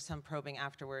there's some probing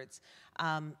afterwards.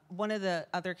 One of the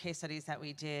other case studies that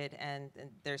we did, and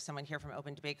there's someone here from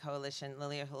Open Debate Coalition,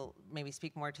 Lilia, who'll maybe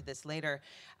speak more to this later,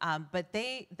 but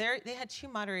they had 2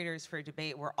 moderators for a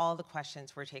debate where all the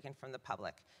questions were taken from the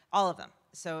public, all of them.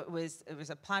 So it was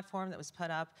a platform that was put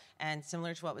up, and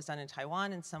similar to what was done in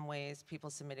Taiwan in some ways, people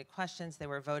submitted questions, they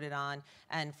were voted on,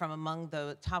 and from among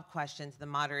the top questions, the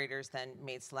moderators then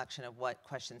made selection of what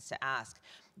questions to ask.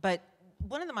 But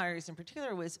one of the moderators in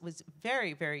particular was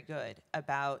very, very good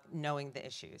about knowing the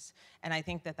issues. And I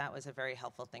think that that was a very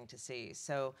helpful thing to see.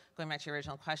 So going back to your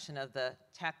original question of the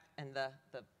tech and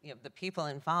the people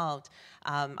involved,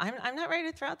 I'm not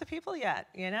ready to throw out the people yet.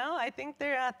 You know, I think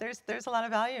there's a lot of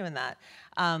value in that.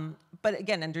 But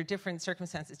again, under different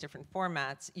circumstances, different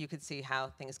formats, you could see how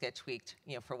things get tweaked,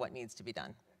 you know, for what needs to be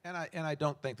done. And I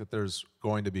don't think that there's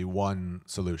going to be one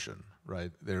solution,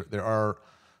 right? There are.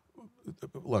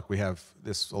 Look, we have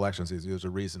this election season. There's a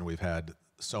reason we've had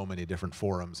so many different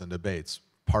forums and debates.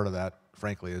 Part of that,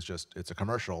 frankly, is just it's a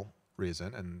commercial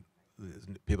reason,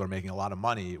 and people are making a lot of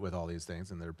money with all these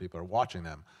things, and people are watching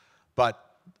them. But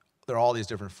there are all these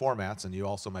different formats, and you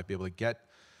also might be able to get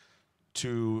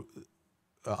to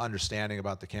understanding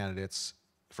about the candidates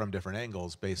from different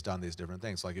angles based on these different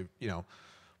things. Like, you know,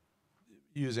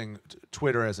 using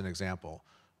Twitter as an example,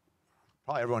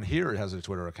 probably everyone here has a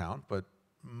Twitter account, but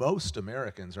most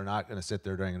Americans are not going to sit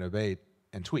there during a debate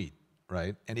and tweet,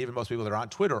 right? And even most people that are on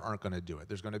Twitter aren't going to do it.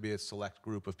 There's going to be a select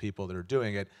group of people that are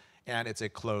doing it, and that is a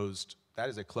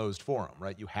closed forum,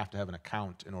 right? You have to have an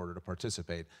account in order to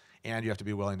participate, and you have to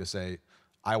be willing to say,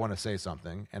 I want to say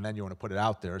something, and then you want to put it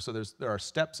out there. So there are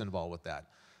steps involved with that.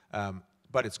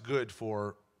 But it's good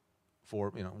for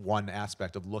you know, one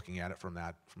aspect of looking at it from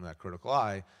that critical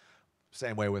eye.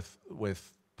 Same way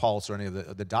with Pulse or any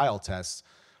of the dial tests.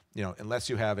 You know, unless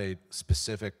you have a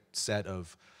specific set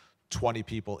of 20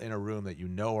 people in a room that you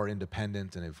know are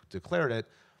independent and have declared it,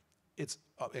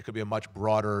 it could be a much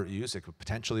broader use. It could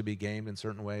potentially be gamed in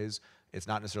certain ways. It's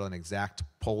not necessarily an exact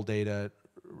poll data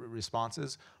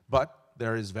responses, but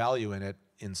there is value in it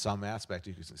in some aspect.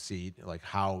 You can see like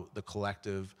how the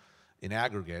collective in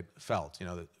aggregate felt. You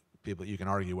know, that people, you can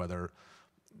argue whether,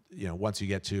 you know, once you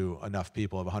get to enough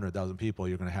people of 100,000 people,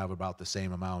 you're going to have about the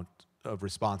same amount of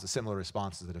responses, similar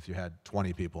responses that if you had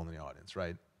 20 people in the audience,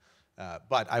 right?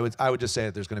 But I would just say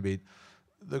that there's going to be,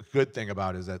 the good thing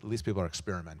about it is that at least people are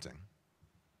experimenting.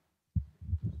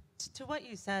 To what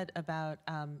you said about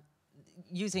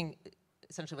using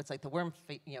essentially what's like the worm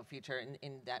feature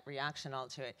in that reaction all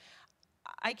to it,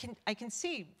 I can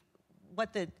see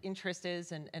what the interest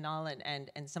is and all and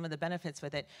some of the benefits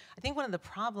with it. I think one of the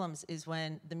problems is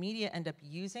when the media end up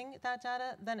using that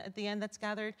data then at the end that's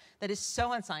gathered that is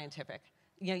so unscientific.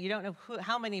 You know, you don't know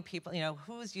how many people, you know,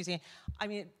 who's using it. I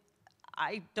mean,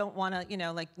 I don't want to, you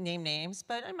know, like name names,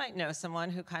 but I might know someone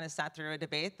who kind of sat through a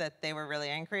debate that they were really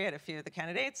angry at a few of the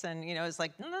candidates and, you know, is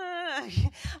like,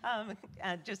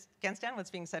 just can't stand what's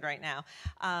being said right now.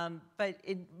 But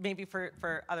it maybe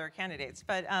for other candidates.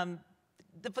 But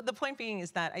the point being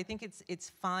is that I think it's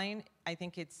fine. I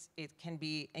think it can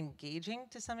be engaging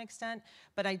to some extent,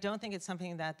 but I don't think it's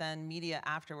something that then media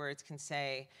afterwards can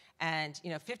say, and you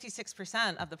know,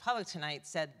 56% of the public tonight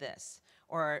said this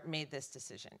or made this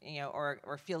decision, you know,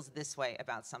 or feels this way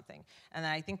about something. And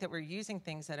I think that we're using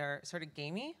things that are sort of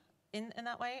gamey in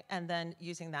that way, and then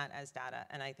using that as data,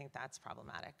 and I think that's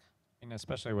problematic. And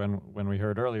especially when we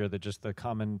heard earlier that just the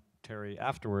commentary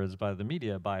afterwards by the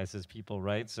media biases people,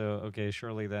 right? So okay,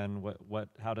 surely then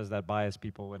how does that bias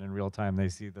people when in real time they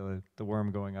see the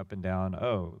worm going up and down?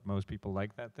 Oh, most people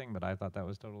like that thing, but I thought that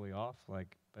was totally off.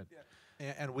 Like, but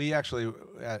yeah. And we actually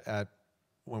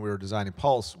when we were designing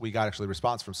Pulse, we got actually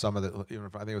response from some of the, even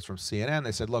I think it was from CNN.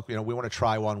 They said, look, you know, we want to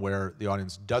try one where the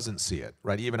audience doesn't see it,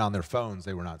 right? Even on their phones,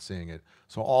 they were not seeing it.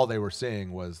 So all they were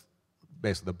seeing was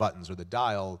basically the buttons or the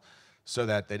dial, so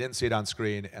that they didn't see it on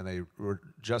screen and they were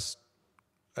just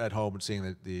at home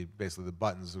seeing basically the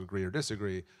buttons to agree or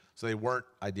disagree. So they weren't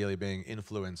ideally being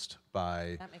influenced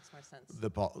by that makes more sense.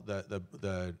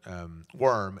 the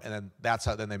worm, and then that's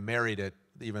how then they married it.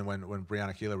 Even when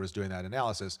Brianna Keeler was doing that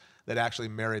analysis, that actually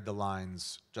married the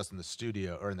lines just in the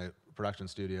studio or in the production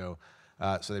studio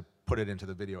So they put it into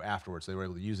the video afterwards. They were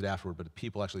able to use it afterward, but the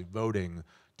people actually voting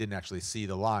didn't actually see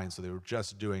the line, so they were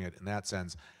just doing it in that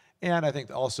sense. And I think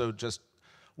also just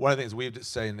one of the things we've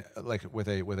just saying, like with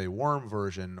a worm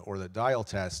version or the dial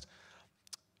test,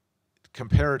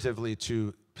 comparatively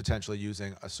to potentially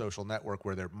using a social network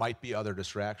where there might be other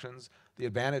distractions, the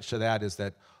advantage to that is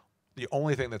that the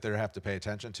only thing that they have to pay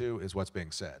attention to is what's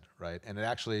being said, right? And it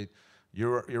actually,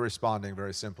 you're responding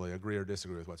very simply, agree or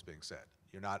disagree with what's being said.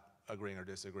 You're not agreeing or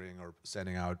disagreeing or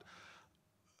sending out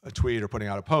a tweet or putting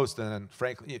out a post. And then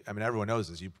frankly, I mean, everyone knows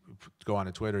this. You go on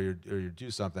to Twitter or you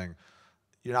do something,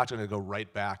 you're not going to go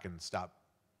right back and stop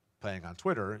playing on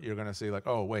Twitter. You're going to see like,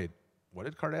 oh, wait, what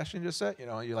did Kardashian just say? You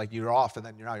know, you're like, you're off, and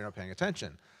then you're not paying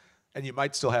attention. And you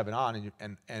might still have it on,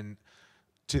 and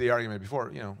to the argument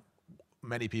before, you know,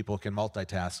 many people can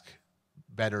multitask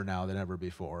better now than ever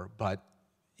before, but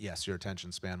yes, your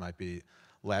attention span might be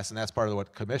less, and that's part of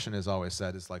what Commission has always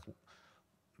said is like,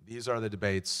 these are the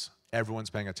debates, everyone's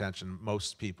paying attention,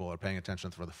 most people are paying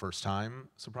attention for the first time,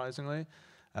 surprisingly,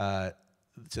 to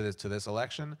this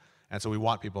election, and so we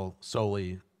want people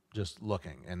solely just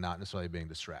looking and not necessarily being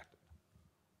distracted.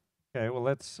 Okay, well,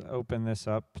 let's open this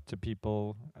up to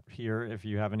people here. If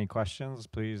you have any questions,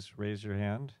 please raise your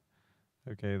hand.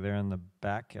 Okay, they're in the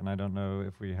back, and I don't know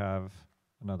if we have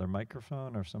another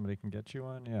microphone or if somebody can get you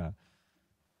one. Yeah.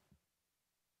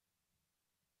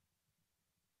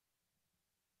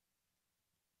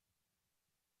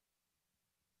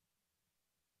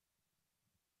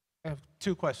 I have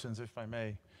two questions, if I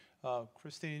may.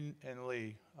 Christine and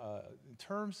Lee, in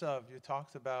terms of, you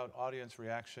talked about audience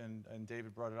reaction, and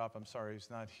David brought it up, I'm sorry he's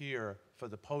not here, for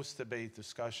the post-debate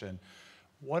discussion.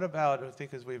 What about, I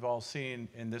think as we've all seen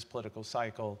in this political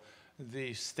cycle,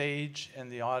 the stage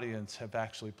and the audience have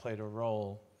actually played a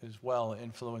role as well,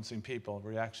 influencing people,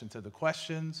 reaction to the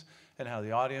questions and how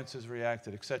the audience has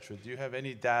reacted, et cetera. Do you have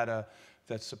any data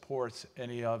that supports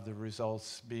any of the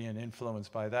results being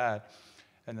influenced by that?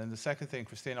 And then the second thing,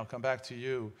 Christine, I'll come back to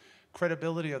you.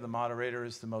 Credibility of the moderator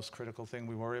is the most critical thing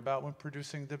we worry about when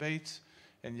producing debates.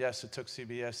 And yes, it took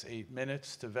CBS 8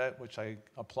 minutes to vet, which I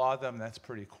applaud them. That's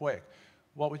pretty quick.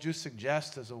 What would you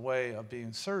suggest as a way of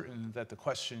being certain that the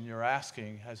question you're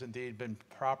asking has indeed been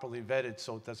properly vetted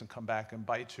so it doesn't come back and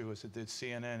bite you, as it did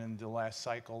CNN in the last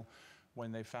cycle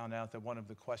when they found out that one of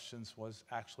the questions was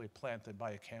actually planted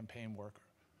by a campaign worker?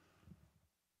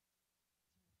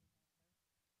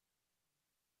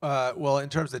 Well, in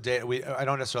terms of data, I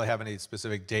don't necessarily have any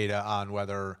specific data on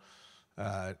whether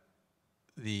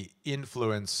the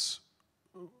influence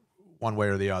one way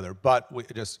or the other, but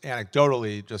just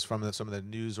anecdotally, just from some of the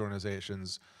news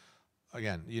organizations,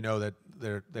 again, you know that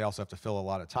they also have to fill a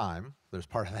lot of time. There's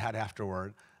part of that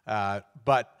afterward,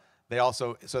 but they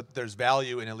also, so there's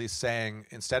value in at least saying,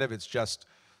 instead of it's just,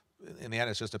 in the end,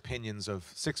 it's just opinions of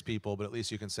 6 people, but at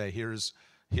least you can say, here's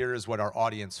what our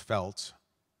audience felt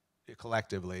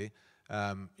collectively.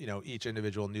 You know, each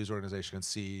individual news organization can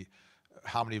see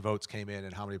how many votes came in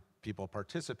and how many people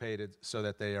participated, so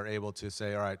that they are able to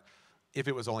say, all right, if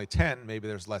it was only 10, maybe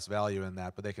there's less value in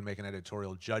that, but they can make an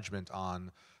editorial judgment on,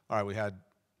 all right, we had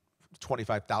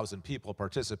 25,000 people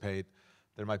participate,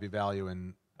 there might be value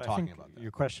in talking about that.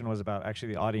 Your question was about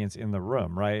actually the audience in the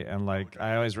room, right? And like,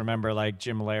 I always remember like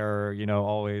Jim Lehrer, you know,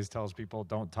 always tells people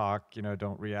don't talk, you know,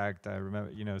 don't react. I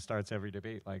remember, you know, starts every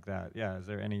debate like that. Yeah, is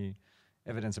there any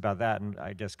evidence about that? And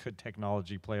I guess, could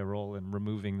technology play a role in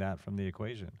removing that from the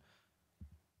equation?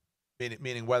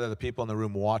 Meaning whether the people in the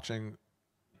room watching.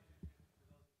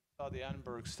 The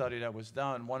Annenberg study that was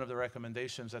done, one of the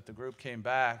recommendations that the group came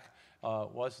back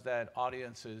was that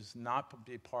audiences not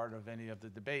be part of any of the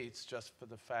debates just for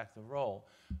the fact of role.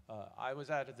 I was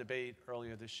at a debate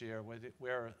earlier this year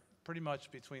where pretty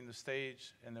much between the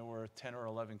stage, and there were 10 or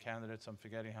 11 candidates, I'm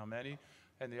forgetting how many,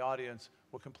 and the audience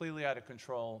were completely out of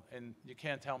control, and you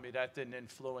can't tell me that didn't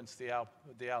influence the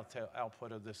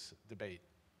output of this debate.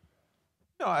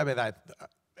 No, I mean,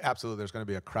 absolutely, there's going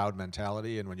to be a crowd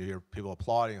mentality, and when you hear people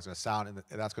applauding, it's going to sound, and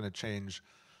that's going to change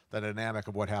the dynamic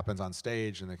of what happens on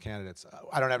stage and the candidates.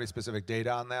 I don't have any specific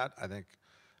data on that, I think,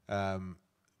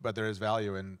 but there is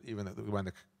value in even when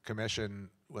the commission,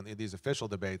 when these official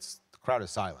debates, the crowd is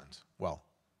silent. Well,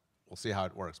 we'll see how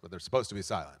it works, but they're supposed to be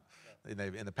silent.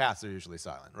 In the past, they're usually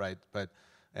silent, right? But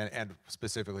and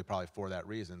specifically probably for that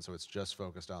reason, so it's just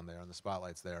focused on there, and the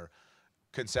spotlight's there.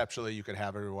 Conceptually, you could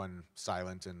have everyone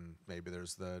silent, and maybe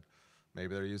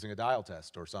they're using a dial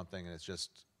test or something, and it's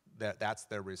just that's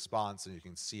their response, and you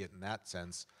can see it in that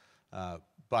sense.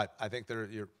 But I think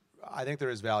there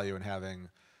is value in having,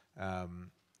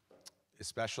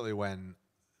 especially when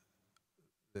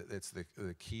it's the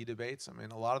key debates. I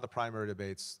mean, a lot of the primary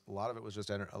debates, a lot of it was just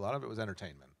a lot of it was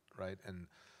entertainment, right? And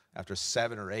after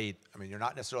 7 or 8, I mean, you're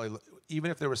not necessarily,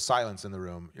 even if there was silence in the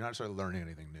room, you're not necessarily learning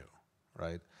anything new,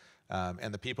 right?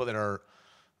 And the people that are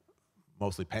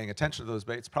mostly paying attention to those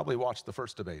debates probably watched the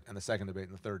first debate and the second debate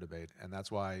and the third debate, and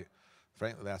that's why,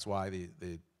 frankly, that's why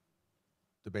the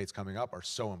debates coming up are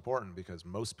so important, because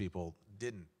most people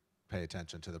didn't pay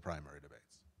attention to the primary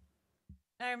debates.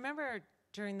 I remember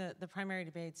during the primary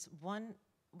debates, one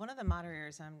of the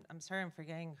moderators, I'm sorry I'm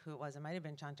forgetting who it was, it might have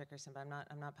been John Dickerson, but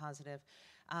I'm not positive,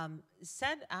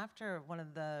 said after one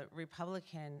of the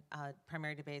Republican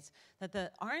primary debates that the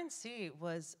RNC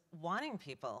was wanting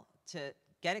people to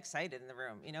get excited in the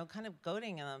room, you know, kind of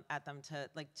goading at them to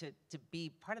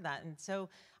be part of that. And so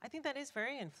I think that is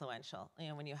very influential, you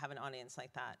know, when you have an audience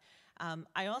like that.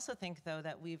 I also think, though,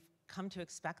 that we've come to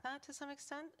expect that to some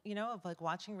extent, you know, of like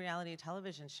watching reality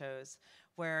television shows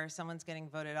where someone's getting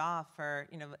voted off, or,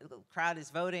 you know, the crowd is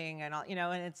voting and all, you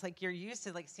know, and it's like you're used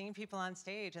to like seeing people on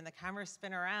stage and the cameras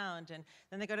spin around and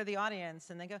then they go to the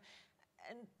audience and they go,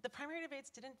 and the primary debates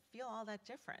didn't feel all that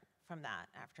different from that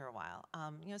after a while,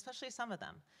 you know, especially some of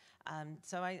them.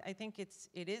 So I think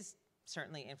it is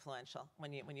certainly influential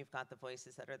when you've got the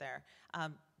voices that are there.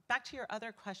 Back to your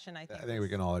other question, I think we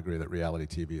can all agree that reality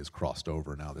TV has crossed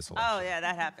over now this election. Oh yeah,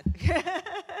 that happened.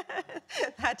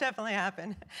 That definitely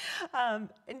happened. And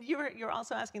you were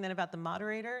also asking then about the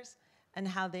moderators and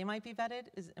how they might be vetted.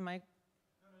 Am I?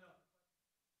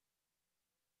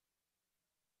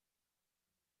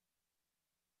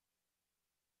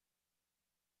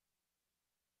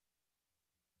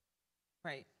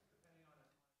 Right.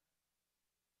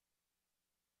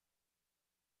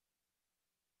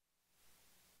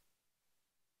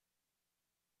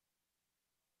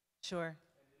 Sure.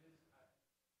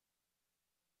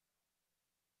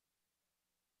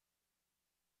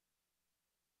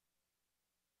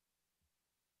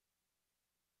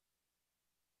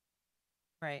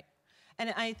 Right.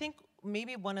 And I think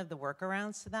maybe one of the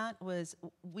workarounds to that was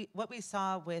what we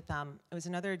saw with, it was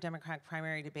another Democratic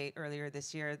primary debate earlier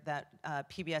this year that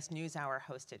PBS NewsHour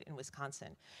hosted in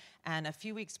Wisconsin. And a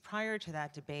few weeks prior to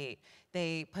that debate,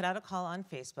 they put out a call on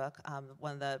Facebook,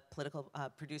 one of the political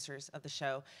producers of the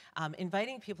show,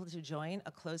 inviting people to join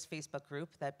a closed Facebook group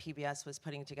that PBS was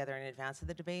putting together in advance of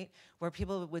the debate, where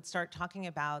people would start talking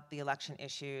about the election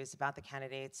issues, about the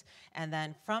candidates, and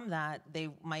then from that, they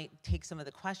might take some of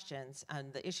the questions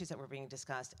and the issues that were being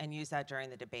discussed and use that during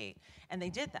the debate. And they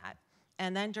did that.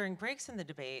 And then during breaks in the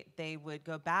debate, they would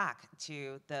go back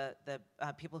to the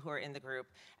people who are in the group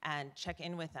and check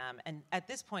in with them. And at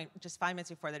this point, just 5 minutes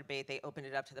before the debate, they opened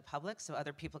it up to the public so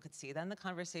other people could see then the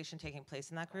conversation taking place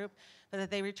in that group, but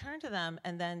that they returned to them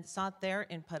and then sought their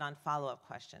input on follow-up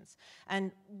questions.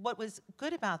 And what was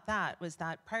good about that was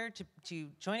that prior to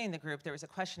joining the group, there was a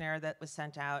questionnaire that was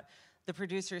sent out. The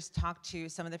producers talked to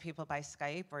some of the people by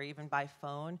Skype or even by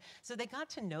phone, so they got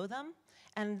to know them.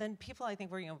 And then people, I think,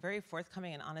 were very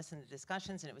forthcoming and honest in the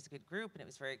discussions, and it was a good group, and it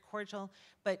was very cordial.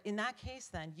 But in that case,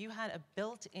 then, you had a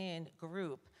built-in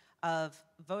group of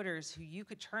voters who you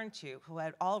could turn to, who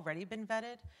had already been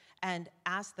vetted, and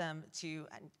ask them to,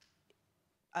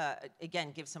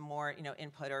 again, give some more,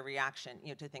 input or reaction,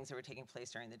 to things that were taking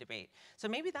place during the debate. So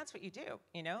maybe that's what you do,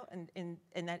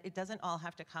 and that it doesn't all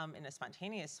have to come in a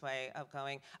spontaneous way of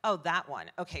going, oh, that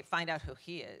one, okay, find out who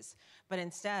he is. But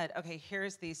instead, okay,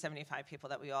 here's these 75 people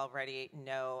that we already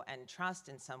know and trust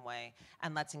in some way,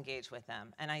 and let's engage with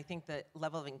them. And I think the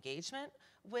level of engagement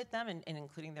with them and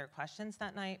including their questions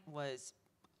that night was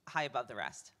high above the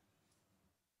rest.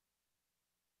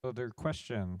 So there are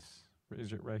questions.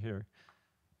 Is it right here?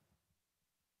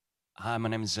 Hi, my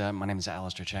name is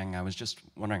Alistair Cheng. I was just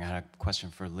wondering, I had a question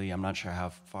for Lee. I'm not sure how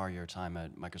far your time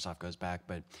at Microsoft goes back,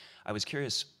 but I was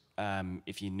curious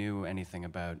if you knew anything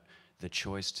about the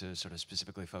choice to sort of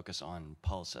specifically focus on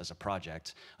Pulse as a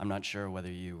project. I'm not sure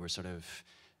whether you were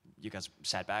you guys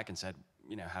sat back and said,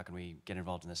 how can we get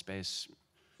involved in this space?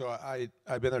 So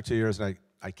I've been there 2 years, and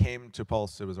I came to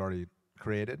Pulse. It was already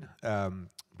created,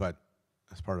 but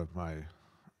as part of my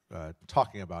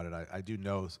talking about it, I do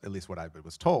know at least what I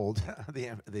was told.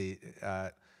 the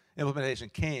implementation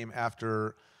came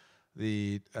after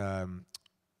I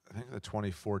think the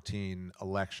 2014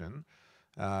 election,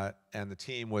 and the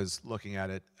team was looking at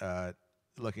it,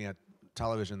 looking at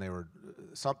television. They were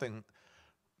something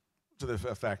to the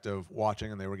effect of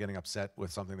watching, and they were getting upset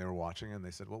with something they were watching, and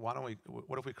they said, well,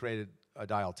 what if we created a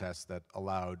dial test that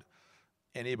allowed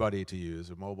anybody to use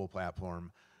a mobile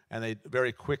platform? And they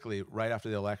very quickly, right after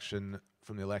the election,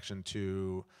 from the election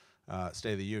to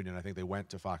State of the Union. I think they went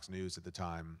to Fox News at the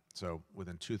time. So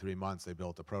within 2-3 months, they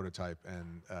built a prototype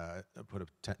and put a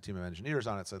team of engineers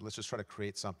on it. Said, let's just try to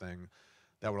create something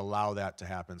that would allow that to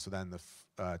happen. So then the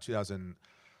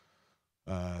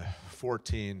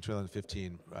 2014,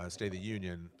 2015 State of the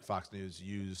Union, Fox News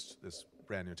used this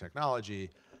brand new technology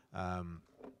and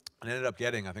ended up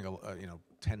getting, I think,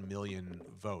 10 million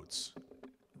votes.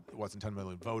 It wasn't 10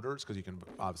 million voters because you can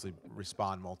obviously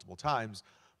respond multiple times,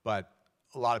 but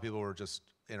a lot of people were just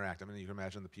interacting. I mean, you can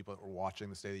imagine the people that were watching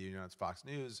the State of the Union on Fox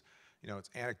News. It's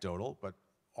anecdotal, but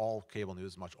all cable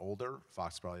news is much older.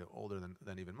 Fox is probably older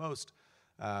than even most.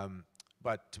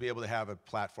 But to be able to have a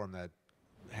platform that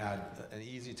had an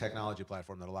easy technology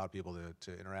platform that allowed people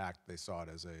to interact, they saw it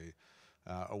as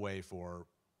a way for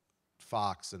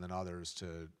Fox and then others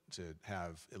to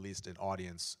have at least an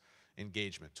audience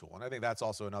engagement tool. And I think that's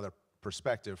also another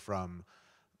perspective from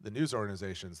the news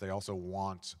organizations. They also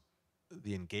want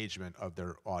the engagement of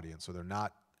their audience. So they're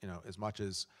not, as much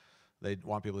as they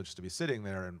want people just to be sitting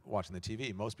there and watching the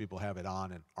TV, most people have it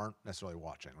on and aren't necessarily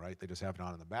watching, right? They just have it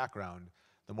on in the background.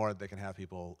 The more they can have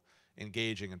people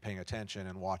engaging and paying attention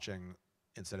and watching,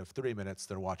 instead of 3 minutes,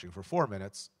 they're watching for 4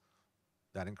 minutes,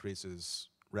 that increases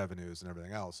revenues and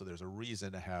everything else. So there's a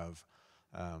reason to have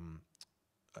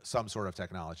some sort of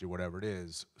technology, whatever it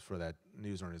is, for that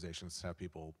news organizations to have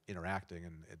people interacting,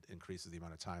 and it increases the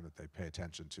amount of time that they pay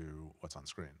attention to what's on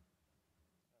screen.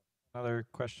 Another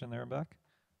question there back?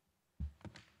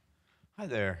 Hi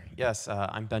there. Yes,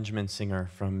 I'm Benjamin Singer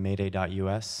from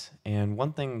Mayday.us, and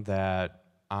one thing that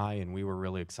we were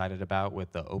really excited about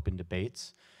with the open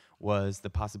debates was the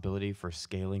possibility for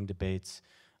scaling debates,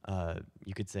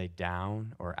 you could say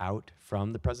down or out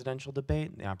from the presidential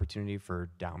debate, the opportunity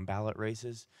for down ballot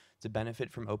races to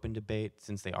benefit from open debate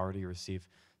since they already receive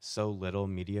so little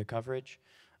media coverage.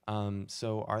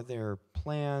 So are there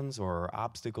plans or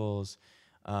obstacles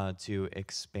to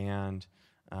expand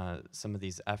some of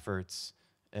these efforts,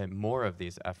 more of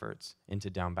these efforts,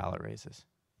 into down ballot races?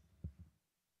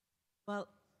 Well,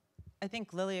 I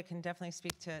think Lilia can definitely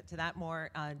speak to that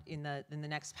more in the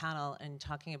next panel, and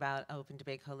talking about Open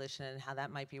Debate Coalition and how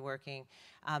that might be working.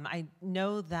 I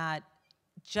know that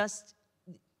just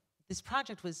this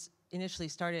project was initially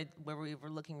started where we were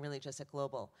looking really just at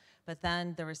global, but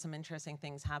then there were some interesting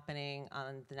things happening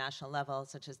on the national level,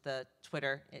 such as the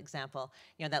Twitter example,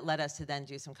 that led us to then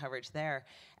do some coverage there.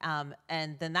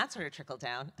 And then that sort of trickled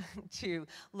down to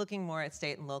looking more at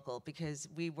state and local, because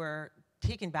we were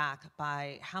taken back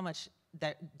by how much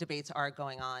that debates are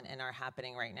going on and are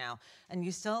happening right now. And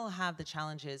you still have the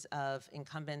challenges of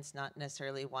incumbents not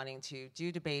necessarily wanting to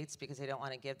do debates because they don't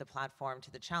want to give the platform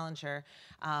to the challenger.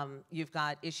 You've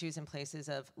got issues in places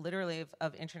of literally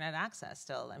of internet access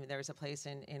still. I mean, there was a place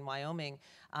in Wyoming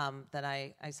that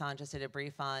I saw and just did a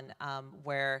brief on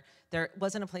where there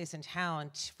wasn't a place in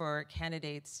town for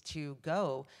candidates to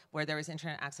go where there was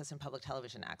internet access and public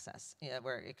television access,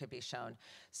 where it could be shown.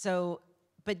 So,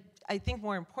 but I think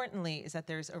more importantly is that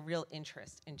there's a real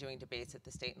interest in doing debates at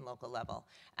the state and local level.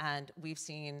 And we've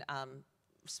seen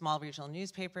small regional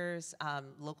newspapers,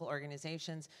 local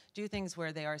organizations do things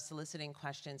where they are soliciting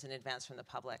questions in advance from the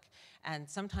public. And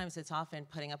sometimes it's often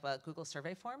putting up a Google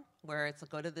survey form where it's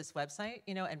go to this website,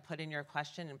 and put in your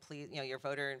question and please, your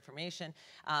voter information.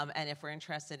 And if we're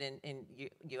interested in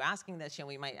you asking this,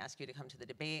 we might ask you to come to the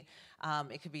debate.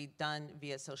 It could be done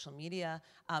via social media.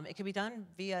 It could be done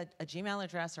via a Gmail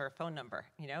address or a phone number.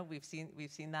 We've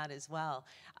seen that as well.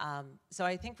 So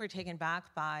I think we're taken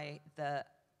back by the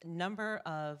number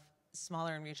of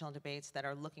smaller and regional debates that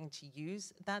are looking to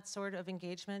use that sort of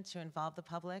engagement to involve the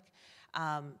public.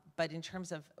 But in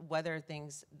terms of whether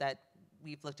things that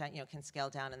we've looked at, can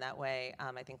scale down in that way,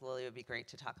 I think Lily would be great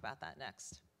to talk about that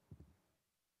next.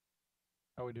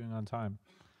 How are we doing on time?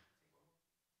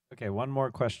 Okay, one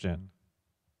more question.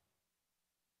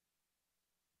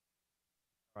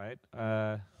 All right.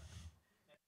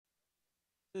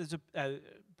 This is a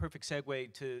perfect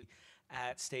segue to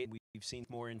at state. We've seen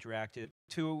more interactive.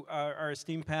 To our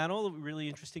esteemed panel, really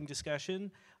interesting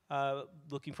discussion.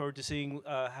 Looking forward to seeing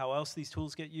how else these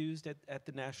tools get used at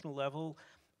the national level.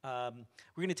 We're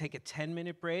going to take a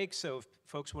 10-minute break, so if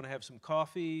folks want to have some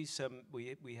coffee,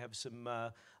 we have some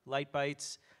light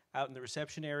bites out in the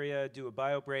reception area, do a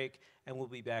bio break, and we'll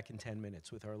be back in 10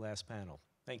 minutes with our last panel.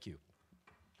 Thank you.